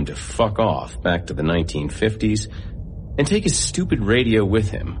tell him to fuck off back to the 1950s and take his stupid radio with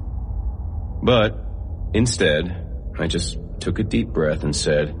him. But instead, I just took a deep breath and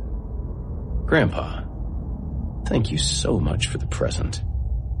said, Grandpa, thank you so much for the present.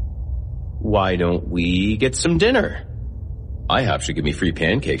 Why don't we get some dinner? IHOP should give me free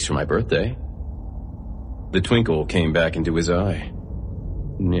pancakes for my birthday. The twinkle came back into his eye.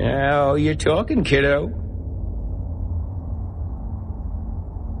 Now you're talking, kiddo.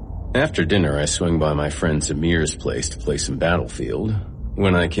 After dinner, I swung by my friend Samir's place to play some Battlefield.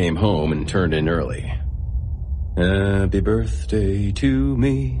 When I came home and turned in early. Happy birthday to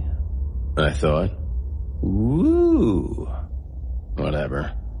me, I thought. Ooh.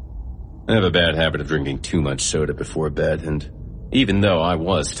 Whatever. I have a bad habit of drinking too much soda before bed, and even though I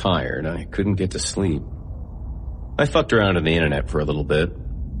was tired, I couldn't get to sleep. I fucked around on the internet for a little bit,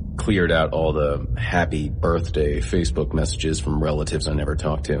 cleared out all the happy birthday Facebook messages from relatives I never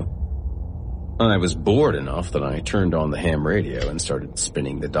talked to. I was bored enough that I turned on the ham radio and started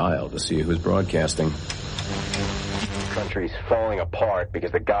spinning the dial to see who was broadcasting. The country's falling apart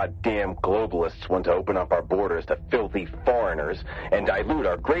because the goddamn globalists want to open up our borders to filthy foreigners and dilute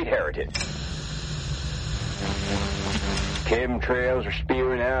our great heritage. Chemtrails are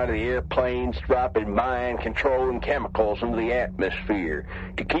spewing out of the airplanes, dropping mind-controlling chemicals into the atmosphere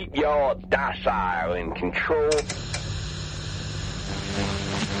to keep y'all docile and control.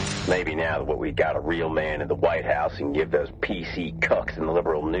 Maybe now that we got a real man in the White House and give those PC cucks in the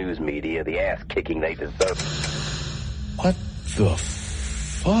liberal news media the ass-kicking they deserve. What the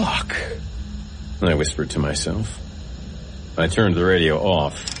fuck? I whispered to myself. I turned the radio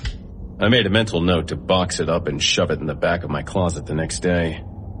off. I made a mental note to box it up and shove it in the back of my closet the next day.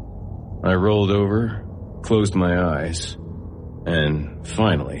 I rolled over, closed my eyes, and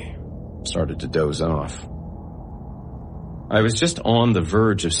finally started to doze off. I was just on the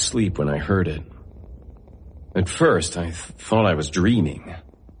verge of sleep when I heard it. At first, I thought I was dreaming.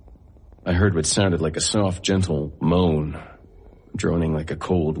 I heard what sounded like a soft, gentle moan, droning like a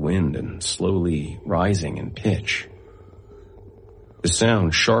cold wind and slowly rising in pitch. The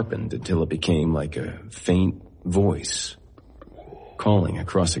sound sharpened until it became like a faint voice, calling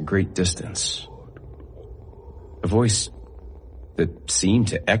across a great distance. A voice that seemed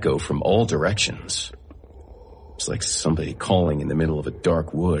to echo from all directions. It's like somebody calling in the middle of a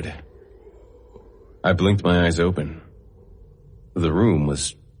dark wood. I blinked my eyes open. The room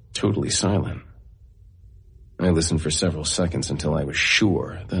was totally silent. I listened for several seconds until I was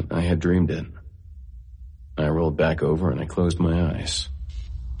sure that I had dreamed it. I rolled back over and I closed my eyes.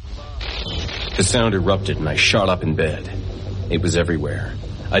 The sound erupted and I shot up in bed. It was everywhere.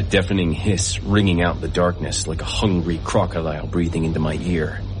 A deafening hiss ringing out in the darkness like a hungry crocodile breathing into my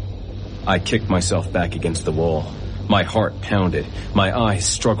ear. I kicked myself back against the wall. My heart pounded. My eyes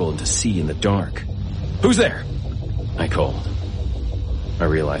struggled to see in the dark. Who's there? I called. I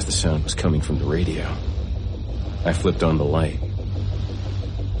realized the sound was coming from the radio. I flipped on the light.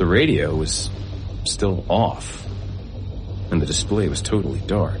 The radio was still off, and the display was totally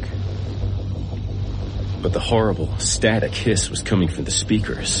dark. But the horrible, static hiss was coming from the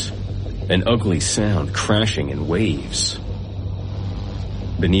speakers, an ugly sound crashing in waves.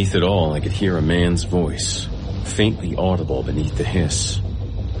 Beneath it all, I could hear a man's voice, faintly audible beneath the hiss,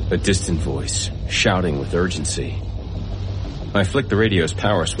 a distant voice shouting with urgency. I flicked the radio's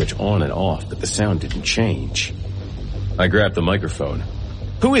power switch on and off, but the sound didn't change. I grabbed the microphone.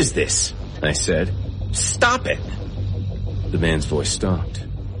 "Who is this?" I said. "Stop it!" The man's voice stopped.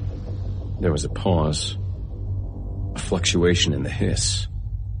 There was a pause, a fluctuation in the hiss.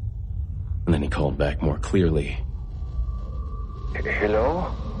 And then he called back more clearly. Hello?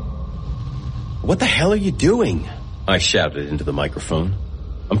 "What the hell are you doing?" I shouted into the microphone.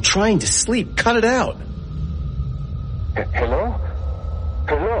 I'm trying to sleep. Cut it out. Hello?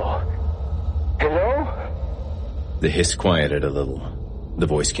 Hello? Hello? The hiss quieted a little. The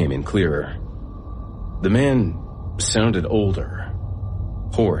voice came in clearer. The man sounded older,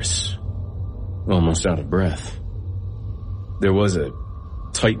 hoarse, almost out of breath. There was a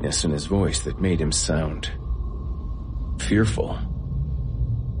tightness in his voice that made him sound fearful,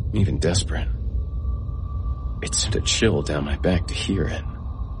 even desperate. It sent a chill down my back to hear it.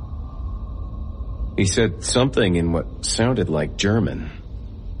 He said something in what sounded like German.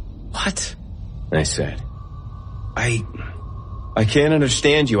 What? I said. I can't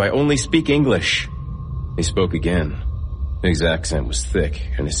understand you. I only speak English. He spoke again. His accent was thick,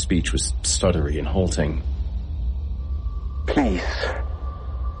 and his speech was stuttery and halting. Please,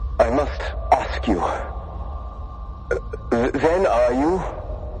 I must ask you. Then are you?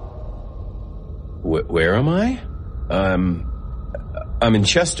 Where am I? I'm in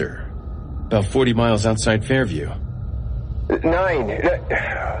Chester, about 40 miles outside Fairview. 9.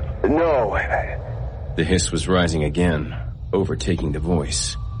 No. The hiss was rising again, overtaking the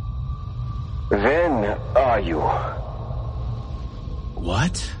voice. Then are you?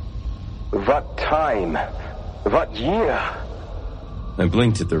 What? What time? What year? I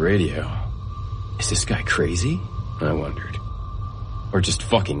blinked at the radio. Is this guy crazy? I wondered. Or just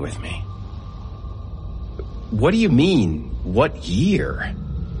fucking with me? What do you mean, what year?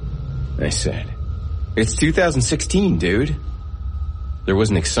 I said. It's 2016, dude. There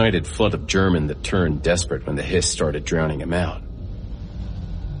was an excited flood of German that turned desperate when the hiss started drowning him out.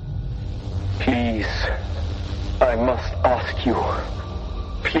 Please, I must ask you.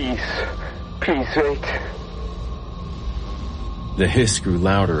 Please wait. The hiss grew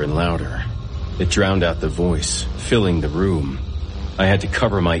louder and louder. It drowned out the voice, filling the room. I had to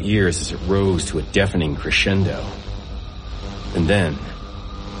cover my ears as it rose to a deafening crescendo. And then,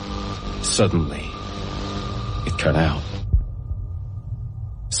 suddenly, it cut out.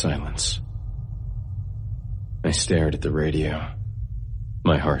 Silence. I stared at the radio.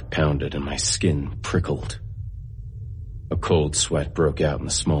 My heart pounded and my skin prickled. A cold sweat broke out in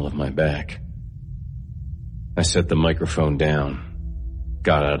the small of my back. I set the microphone down,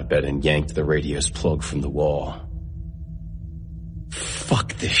 got out of bed and yanked the radio's plug from the wall.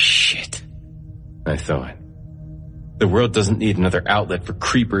 Fuck this shit, I thought. The world doesn't need another outlet for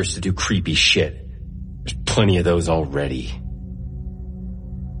creepers to do creepy shit. There's plenty of those already.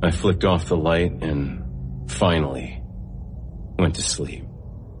 I flicked off the light and, finally, went to sleep.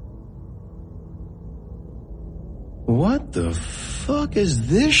 What the fuck is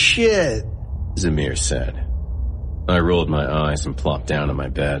this shit? Zamir said. I rolled my eyes and plopped down on my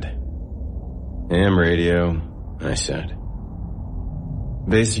bed. Ham radio, I said.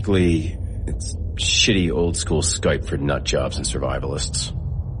 Basically, it's shitty old-school Skype for nut jobs and survivalists.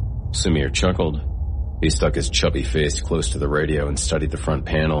 Samir chuckled. He stuck his chubby face close to the radio and studied the front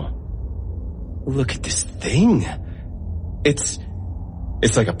panel. Look at this thing. It's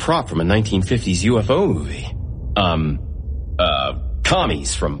like a prop from a 1950s UFO movie.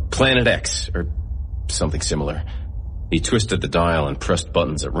 Commies from Planet X, or something similar. He twisted the dial and pressed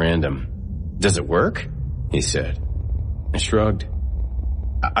buttons at random. Does it work? He said. I shrugged.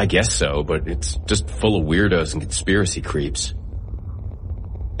 I guess so, but it's just full of weirdos and conspiracy creeps.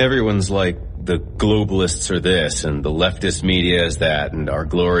 Everyone's like, the globalists are this, and the leftist media is that, and our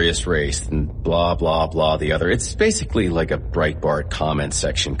glorious race, and blah, blah, blah, the other. It's basically like a Breitbart comment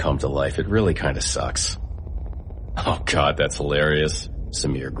section come to life. It really kind of sucks. Oh God, that's hilarious.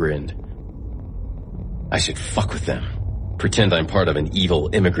 Samir grinned. I should fuck with them. Pretend I'm part of an evil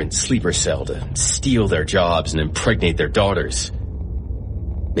immigrant sleeper cell to steal their jobs and impregnate their daughters.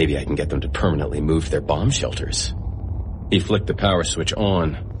 Maybe I can get them to permanently move their bomb shelters. He flicked the power switch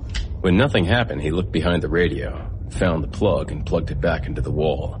on. When nothing happened, he looked behind the radio, found the plug, and plugged it back into the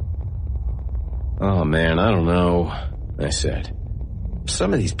wall. Oh man, I don't know, I said.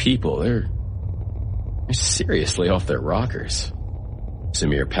 Some of these people, they're seriously off their rockers.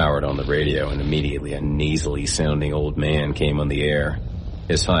 Samir powered on the radio, and immediately a nasally sounding old man came on the air,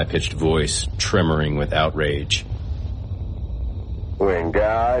 his high-pitched voice tremoring with outrage. When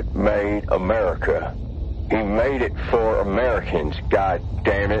God made America, He made it for Americans, God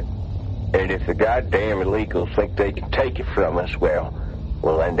damn it. And if the goddamn illegals think they can take it from us, well,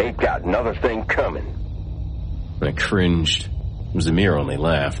 then they've got another thing coming. I cringed. Zamir only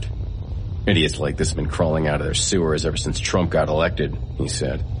laughed. Idiots like this have been crawling out of their sewers ever since Trump got elected, he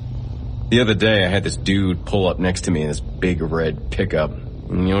said. The other day I had this dude pull up next to me in this big red pickup.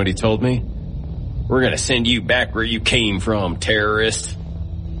 And you know what he told me? We're gonna send you back where you came from, terrorist.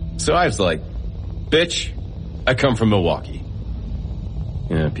 So I was like, bitch, I come from Milwaukee.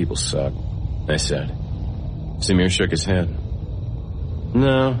 Yeah, people suck, I said. Samir shook his head.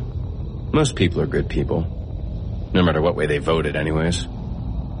 No, most people are good people. No matter what way they voted, anyways.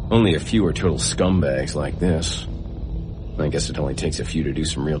 Only a few are total scumbags like this. I guess it only takes a few to do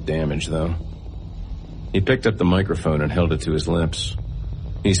some real damage, though. He picked up the microphone and held it to his lips.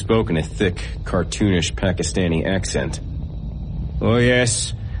 He spoke in a thick, cartoonish Pakistani accent. Oh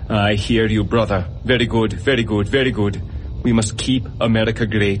yes, I hear you, brother. Very good, very good, very good. We must keep America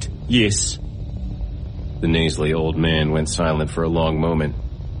great, yes. The nasally old man went silent for a long moment.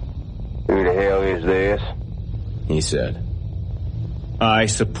 Who the hell is this? He said. I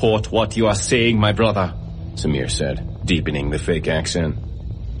support what you are saying, my brother, Samir said, deepening the fake accent.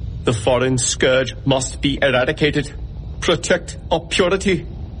 The foreign scourge must be eradicated. Protect our purity,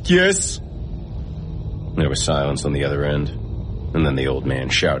 yes. There was silence on the other end, and then the old man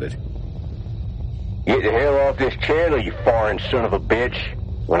shouted. Get the hell off this channel, you foreign son of a bitch.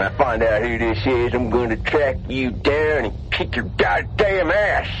 When I find out who this is, I'm going to track you down and kick your goddamn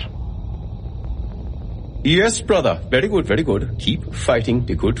ass. Yes, brother. Very good, very good. Keep fighting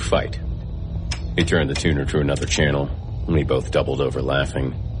the good fight. He turned the tuner to another channel, and we both doubled over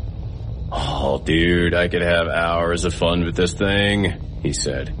laughing. Oh, dude, I could have hours of fun with this thing, he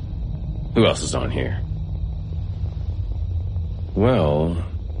said. Who else is on here? Well,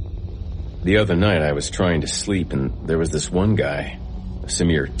 the other night I was trying to sleep, and there was this one guy.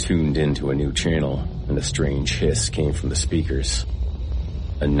 Samir tuned into a new channel, and a strange hiss came from the speakers.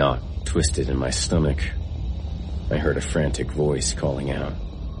 A knot twisted in my stomach. I heard a frantic voice calling out.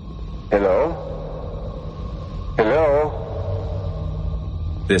 Hello? Hello?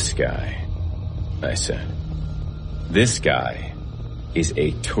 This guy, I said. This guy is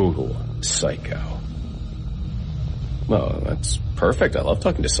a total psycho. Well, that's perfect. I love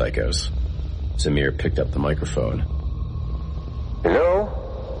talking to psychos. Samir picked up the microphone. Hello?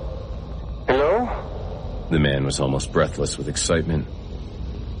 Hello? The man was almost breathless with excitement.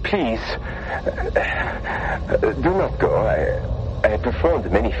 Please, do not go. I have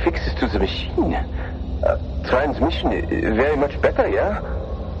performed many fixes to the machine. Transmission is very much better, yeah?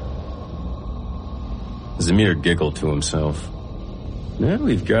 Samir giggled to himself. Now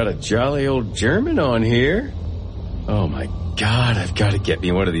we've got a jolly old German on here. Oh my God, I've got to get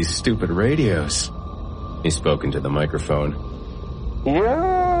me one of these stupid radios. He spoke into the microphone.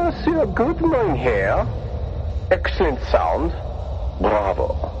 Ja, sehr gut, mein Herr. Excellent sound.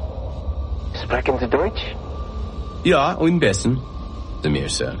 Bravo. Sprechen Sie Deutsch? Ja, ein bisschen, Samir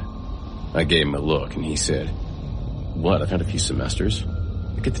said. I gave him a look, and he said, What, I've had a few semesters.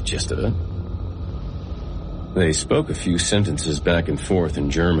 I get the gist of it. They spoke a few sentences back and forth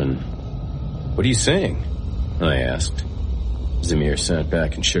in German. What are you saying? I asked. Samir sat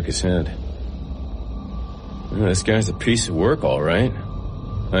back and shook his head. Well, this guy's a piece of work, all right.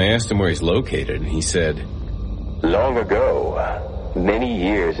 I asked him where he's located, and he said, Long ago. Many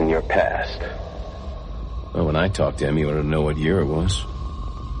years in your past. Well, when I talked to him, he wanted to know what year it was.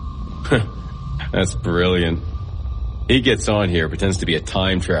 That's brilliant. He gets on here, pretends to be a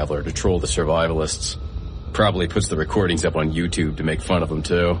time traveler to troll the survivalists. Probably puts the recordings up on YouTube to make fun of them,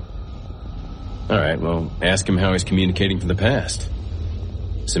 too. All right, well, ask him how he's communicating from the past.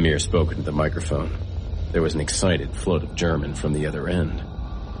 Samir spoke into the microphone. There was an excited flood of German from the other end.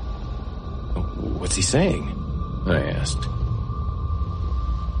 What's he saying? I asked.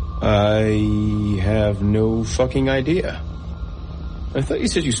 I have no fucking idea. I thought you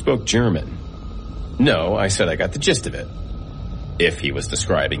said you spoke German. No, I said I got the gist of it. If he was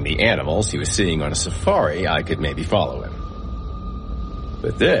describing the animals he was seeing on a safari, I could maybe follow him.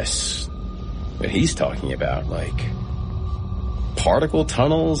 But this, what he's talking about, like particle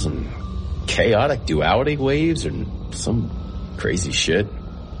tunnels and chaotic duality waves and some crazy shit,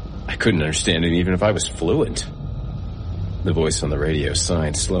 I couldn't understand it even if I was fluent. The voice on the radio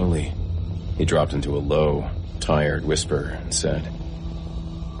sighed slowly. He dropped into a low, tired whisper and said,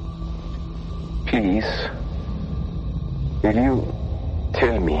 Please, will you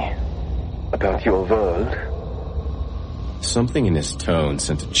tell me about your world? Something in his tone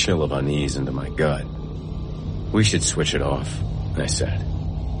sent a chill of unease into my gut. We should switch it off, I said.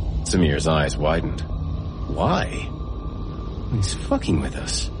 Samir's eyes widened. Why? He's fucking with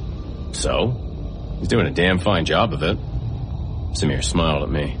us. So? He's doing a damn fine job of it. Samir smiled at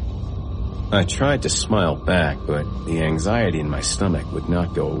me. I tried to smile back, but the anxiety in my stomach would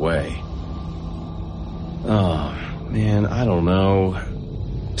not go away. Oh, man, I don't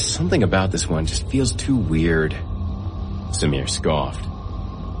know. Something about this one just feels too weird. Samir scoffed.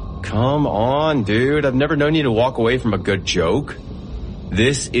 Come on, dude. I've never known you to walk away from a good joke.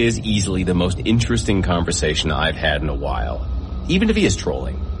 This is easily the most interesting conversation I've had in a while. even if he is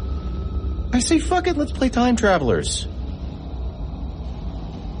trolling. I say, fuck it, let's play time travelers.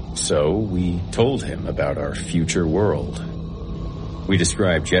 So we told him about our future world. We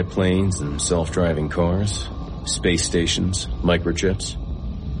described jet planes and self-driving cars, space stations, microchips.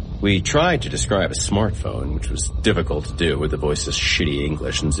 We tried to describe a smartphone, which was difficult to do with the voice's shitty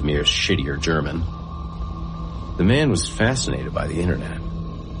English and Zamir's shittier German. The man was fascinated by the internet,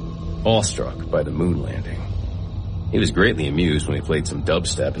 awestruck by the moon landing. He was greatly amused when we played some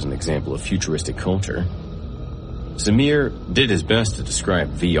dubstep as an example of futuristic culture. Zamir did his best to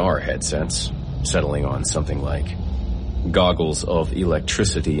describe VR headsets, settling on something like goggles of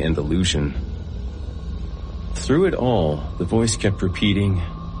electricity and illusion. Through it all, the voice kept repeating,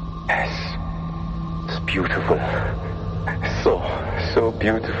 "Yes, it's beautiful. So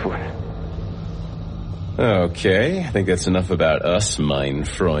beautiful." Okay, I think that's enough about us, mein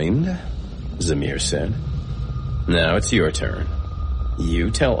Freund, Zamir said. Now it's your turn. You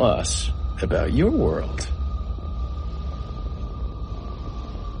tell us about your world.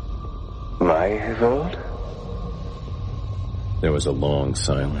 My world? There was a long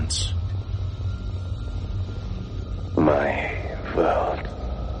silence. My world,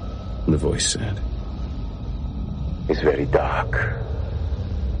 the voice said, is very dark.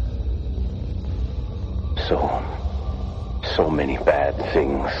 So many bad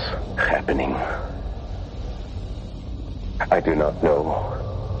things happening. I do not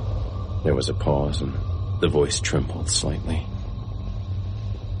know. There was a pause and the voice trembled slightly.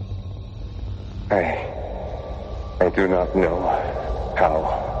 I do not know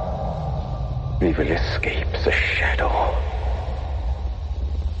how we will escape the shadow.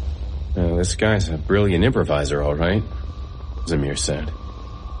 This guy's a brilliant improviser, all right, Zamir said.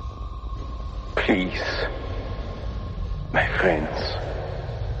 Please, my friends,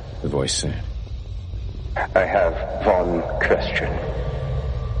 the voice said. I have one question,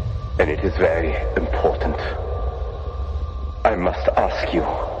 and it is very important. I must ask you.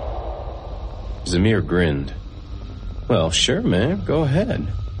 Zamir grinned. Well, sure, man, go ahead.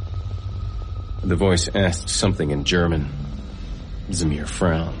 The voice asked something in German. Zamir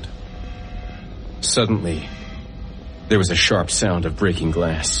frowned. Suddenly, there was a sharp sound of breaking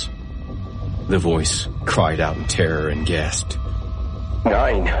glass. The voice cried out in terror and gasped.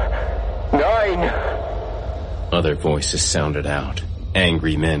 "9! Other voices sounded out,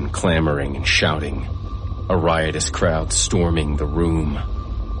 angry men clamoring and shouting, a riotous crowd storming the room.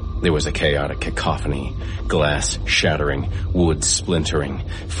 There was a chaotic cacophony, glass shattering, wood splintering,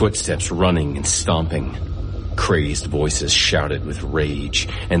 footsteps running and stomping. Crazed voices shouted with rage,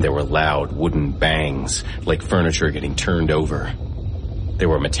 and there were loud wooden bangs, like furniture getting turned over. There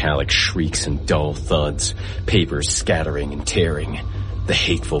were metallic shrieks and dull thuds, papers scattering and tearing. The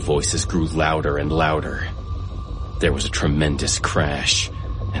hateful voices grew louder and louder. There was a tremendous crash,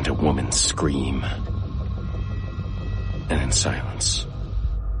 and a woman's scream. And then silence.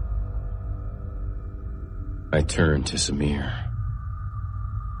 I turned to Zamir.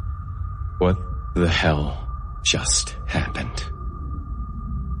 What the hell just happened?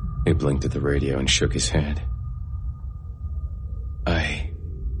 He blinked at the radio and shook his head.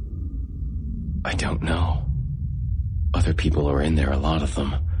 I don't know. Other people are in there, a lot of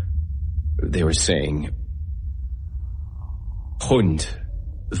them. They were saying, Hund,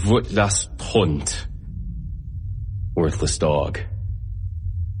 worthless Hund. Worthless dog.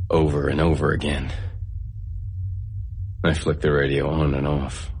 Over and over again. I flicked the radio on and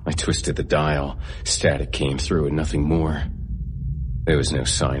off. I twisted the dial. Static came through and nothing more. There was no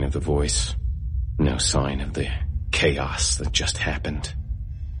sign of the voice. No sign of the chaos that just happened.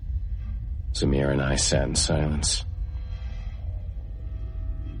 Zamir and I sat in silence.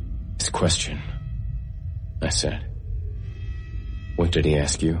 His question, I said. What did he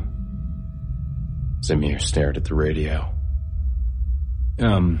ask you? Zamir stared at the radio.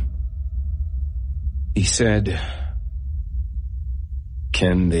 He said,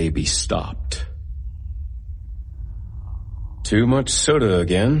 can they be stopped? Too much soda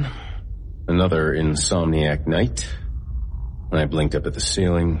again. Another insomniac night. I blinked up at the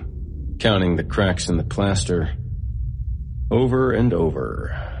ceiling, counting the cracks in the plaster. Over and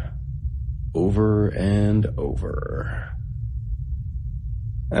over. Over and over.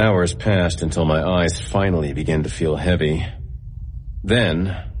 Hours passed until my eyes finally began to feel heavy.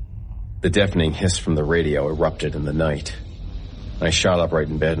 Then, the deafening hiss from the radio erupted in the night. I shot upright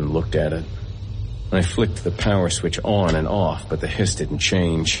in bed and looked at it. I flicked the power switch on and off, but the hiss didn't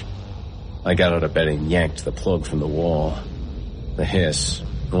change. I got out of bed and yanked the plug from the wall. The hiss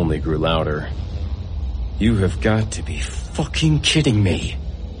only grew louder. You have got to be fucking kidding me,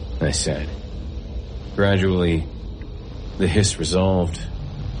 I said. Gradually, The hiss resolved.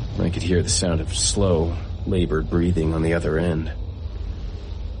 I could hear the sound of slow, labored breathing on the other end.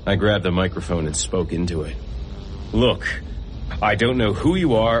 I grabbed the microphone and spoke into it. Look, I don't know who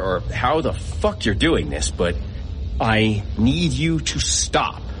you are or how the fuck you're doing this, but I need you to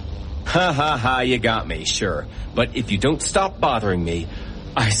stop. Ha ha ha, you got me, sure. But if you don't stop bothering me,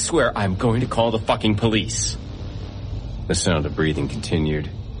 I swear I'm going to call the fucking police. The sound of breathing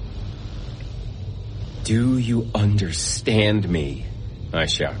continued. Do you understand me? I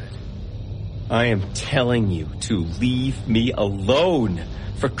shouted. I am telling you to leave me alone.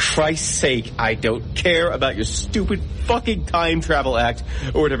 For Christ's sake, I don't care about your stupid fucking time travel act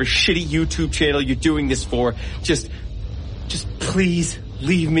or whatever shitty YouTube channel you're doing this for. Just please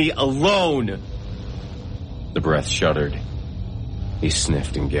leave me alone. The breath shuddered. He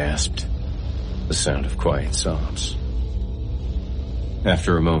sniffed and gasped. The sound of quiet sobs.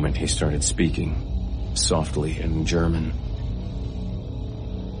 After a moment, he started speaking, softly in German.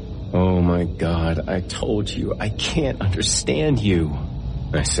 Oh my God, I told you, I can't understand you,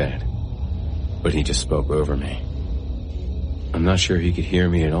 I said. But he just spoke over me. I'm not sure he could hear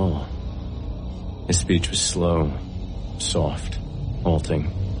me at all. His speech was slow, soft,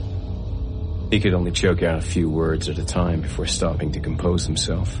 halting. He could only choke out a few words at a time before stopping to compose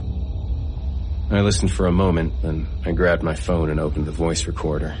himself. I listened for a moment, then I grabbed my phone and opened the voice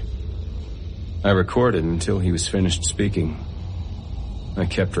recorder. I recorded until he was finished speaking. I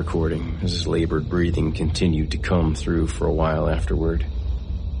kept recording as his labored breathing continued to come through for a while afterward.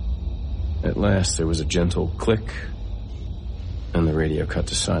 At last, there was a gentle click, and the radio cut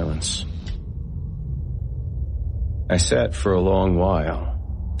to silence. I sat for a long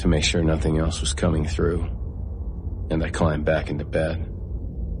while to make sure nothing else was coming through, and I climbed back into bed.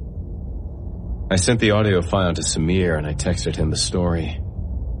 I sent the audio file to Samir, and I texted him the story.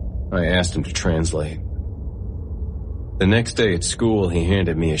 I asked him to translate. The next day at school, he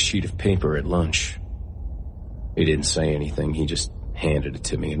handed me a sheet of paper at lunch. He didn't say anything, he just handed it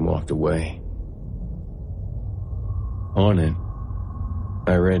to me and walked away. On it,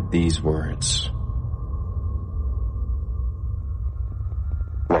 I read these words.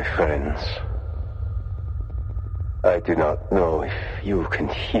 My friends, I do not know if you can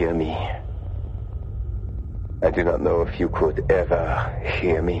hear me. I do not know if you could ever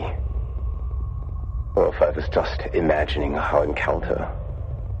hear me, or if I was just imagining our encounter.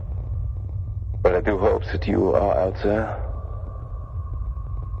 But I do hope that you are out there.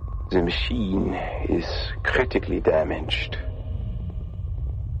 The machine is critically damaged.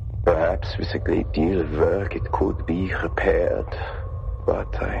 Perhaps with a great deal of work it could be repaired,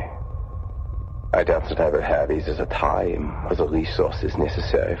 but I doubt that I will have either the time or the resources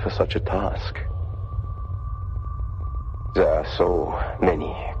necessary for such a task. There are so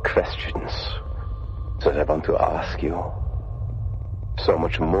many questions that I want to ask you. So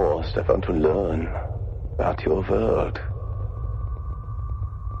much more that I want to learn about your world.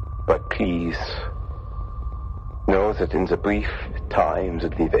 But please, know that in the brief time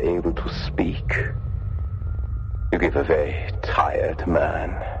that we were able to speak, you give a very tired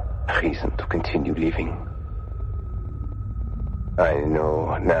man a reason to continue living. I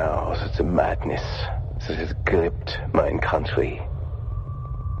know now that the madness that has gripped my country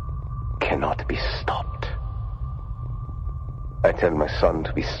cannot be stopped. I tell my son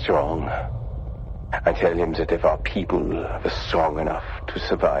to be strong. I tell him that if our people were strong enough to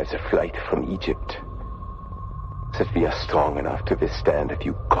survive the flight from Egypt, that we are strong enough to withstand a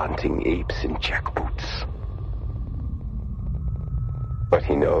few grunting apes in jackboots. But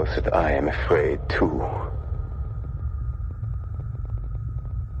he knows that I am afraid too.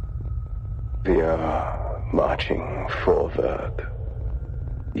 We are marching forward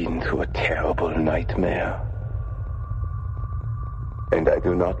into a terrible nightmare. And I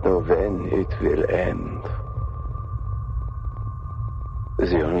do not know when it will end.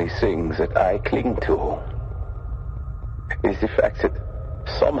 The only thing that I cling to is the fact that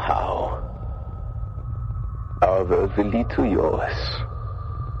somehow our world will lead to yours.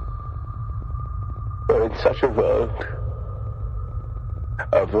 For in such a world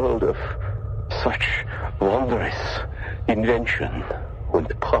of such wondrous invention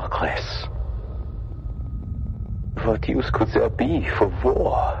and progress, what use could there be for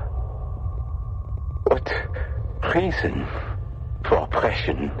war? What reason for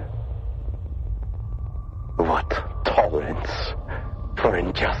oppression? What tolerance for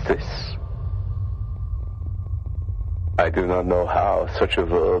injustice? I do not know how such a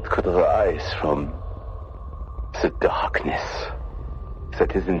world could rise from the darkness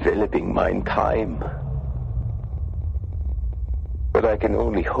that is enveloping my time. But I can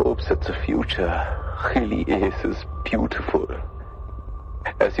only hope that the future really is as beautiful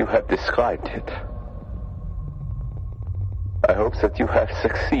as you have described it. I hope that you have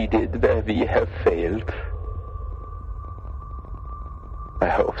succeeded where we have failed. I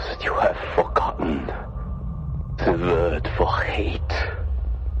hope that you have forgotten the word for hate.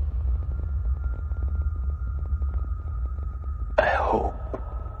 I hope.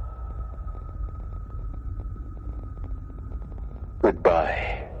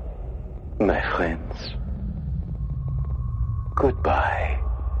 Goodbye, my friends. Goodbye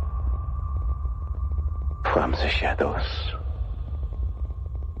from the shadows.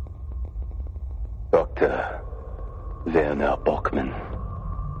 Dr. Werner Bockmann,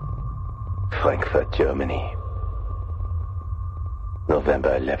 Frankfurt, Germany,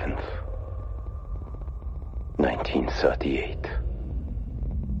 November 11th, 1938.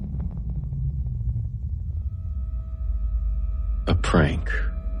 A prank.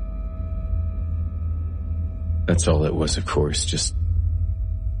 That's all it was, of course, just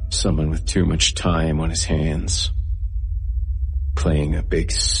someone with too much time on his hands, playing a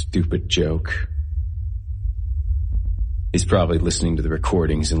big stupid joke. He's probably listening to the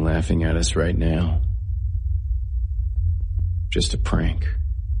recordings and laughing at us right now. Just a prank.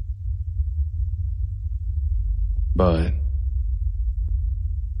 But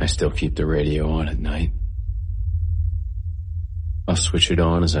I still keep the radio on at night. I'll switch it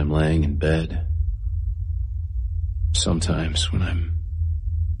on as I'm laying in bed. Sometimes when I'm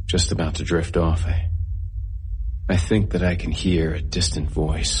just about to drift off, I think that I can hear a distant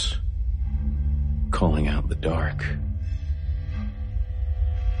voice calling out in the dark.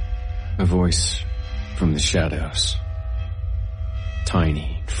 A voice from the shadows,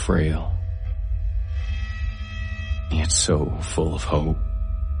 tiny and frail, yet so full of hope.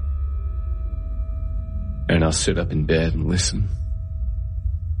 And I'll sit up in bed and listen.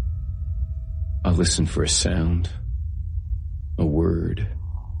 I'll listen for a sound, a word.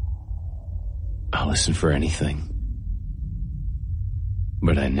 I'll listen for anything.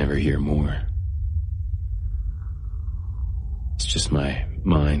 But I never hear more. It's just my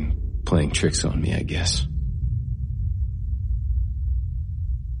mind playing tricks on me, I guess.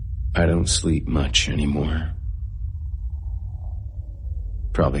 I don't sleep much anymore.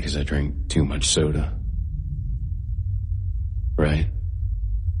 Probably because I drink too much soda. Right?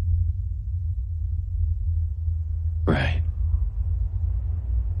 Right.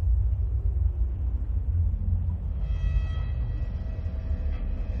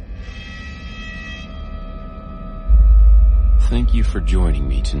 Thank you for joining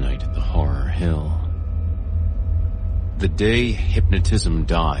me tonight at the Horror Hill. The Day Hypnotism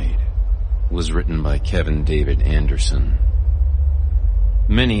Died was written by Kevin David Anderson.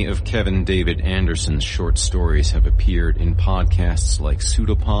 Many of Kevin David Anderson's short stories have appeared in podcasts like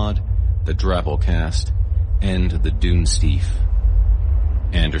Pseudopod, The Drabblecast, and The Dunesteef.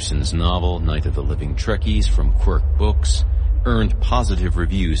 Anderson's novel, Night of the Living Trekkies from Quirk Books, earned positive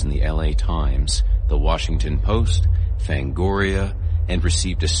reviews in the LA Times, The Washington Post, Fangoria, and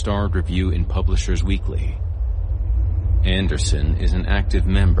received a starred review in Publishers Weekly. Anderson is an active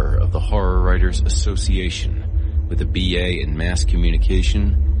member of the Horror Writers Association with a BA in Mass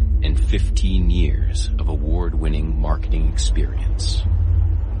Communication and 15 years of award-winning marketing experience.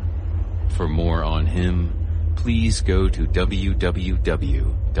 For more on him, please go to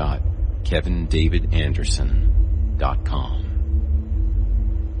www.kevindavidanderson.com.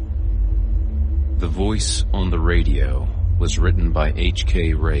 The Voice on the Radio was written by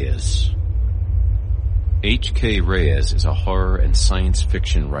H.K. Reyes. H.K. Reyes is a horror and science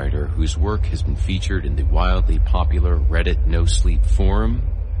fiction writer whose work has been featured in the wildly popular Reddit No Sleep forum,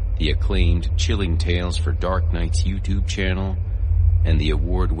 the acclaimed Chilling Tales for Dark Nights YouTube channel, and the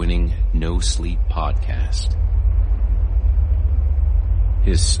award-winning No Sleep podcast.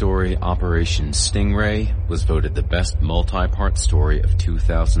 His story Operation Stingray was voted the best multi-part story of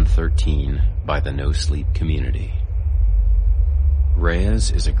 2013 by the No Sleep community. Reyes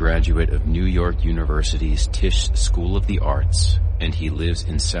is a graduate of New York University's Tisch School of the Arts, and he lives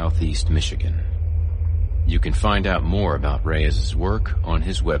in Southeast Michigan. You can find out more about Reyes' work on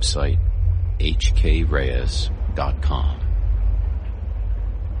his website, hkreyes.com.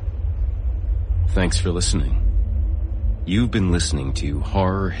 Thanks for listening. You've been listening to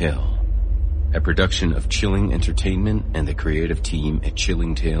Horror Hill, a production of Chilling Entertainment and the creative team at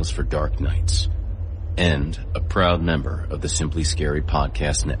Chilling Tales for Dark Nights, and a proud member of the Simply Scary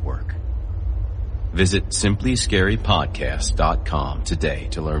Podcast Network. Visit simplyscarypodcast.com today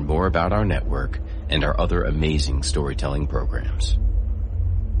to learn more about our network and our other amazing storytelling programs.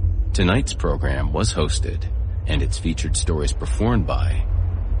 Tonight's program was hosted and its featured stories performed by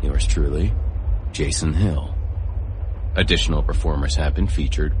yours truly, Jason Hill. Additional performers have been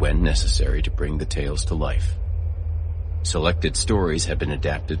featured when necessary to bring the tales to life. Selected stories have been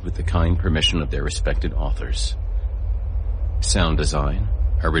adapted with the kind permission of their respected authors. Sound design,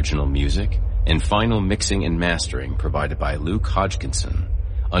 original music, and final mixing and mastering provided by Luke Hodgkinson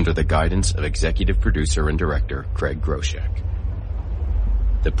under the guidance of executive producer and director Craig Groshek.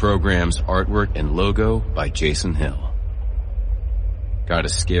 The program's artwork and logo by Jason Hill. Got a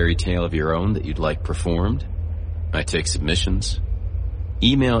scary tale of your own that you'd like performed? I take submissions.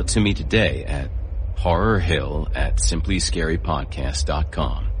 Email it to me today at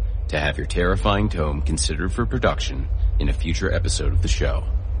horrorhill@simplyscarypodcast.com to have your terrifying tome considered for production in a future episode of the show.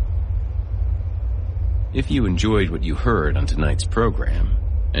 If you enjoyed what you heard on tonight's program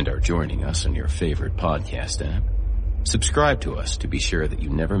and are joining us on your favorite podcast app, subscribe to us to be sure that you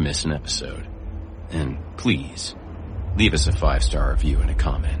never miss an episode. And please, leave us a 5-star review and a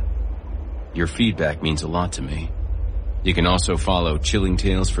comment. Your feedback means a lot to me. You can also follow Chilling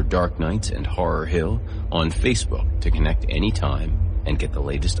Tales for Dark Nights and Horror Hill on Facebook to connect anytime and get the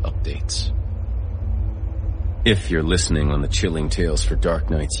latest updates. If you're listening on the Chilling Tales for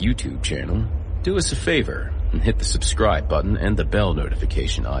Dark Nights YouTube channel, do us a favor and hit the subscribe button and the bell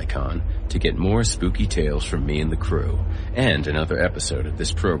notification icon to get more spooky tales from me and the crew, and another episode of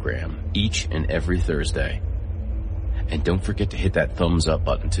this program each and every Thursday. And don't forget to hit that thumbs up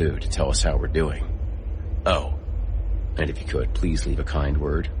button too to tell us how we're doing. Oh, and if you could, please leave a kind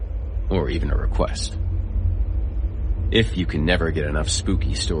word, or even a request. If you can never get enough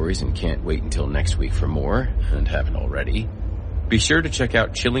spooky stories and can't wait until next week for more, and haven't already, be sure to check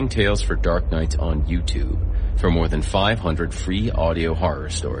out Chilling Tales for Dark Nights on YouTube for more than 500 free audio horror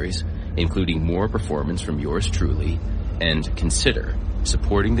stories, including more performance from yours truly, and consider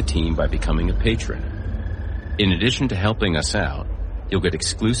supporting the team by becoming a patron. In addition to helping us out, you'll get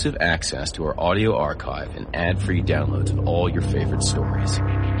exclusive access to our audio archive and ad-free downloads of all your favorite stories,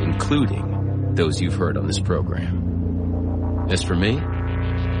 including those you've heard on this program. As for me,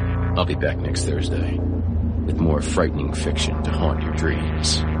 I'll be back next Thursday with more frightening fiction to haunt your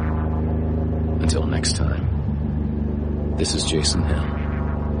dreams. Until next time, this is Jason Hill.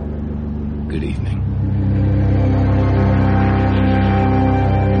 Good evening.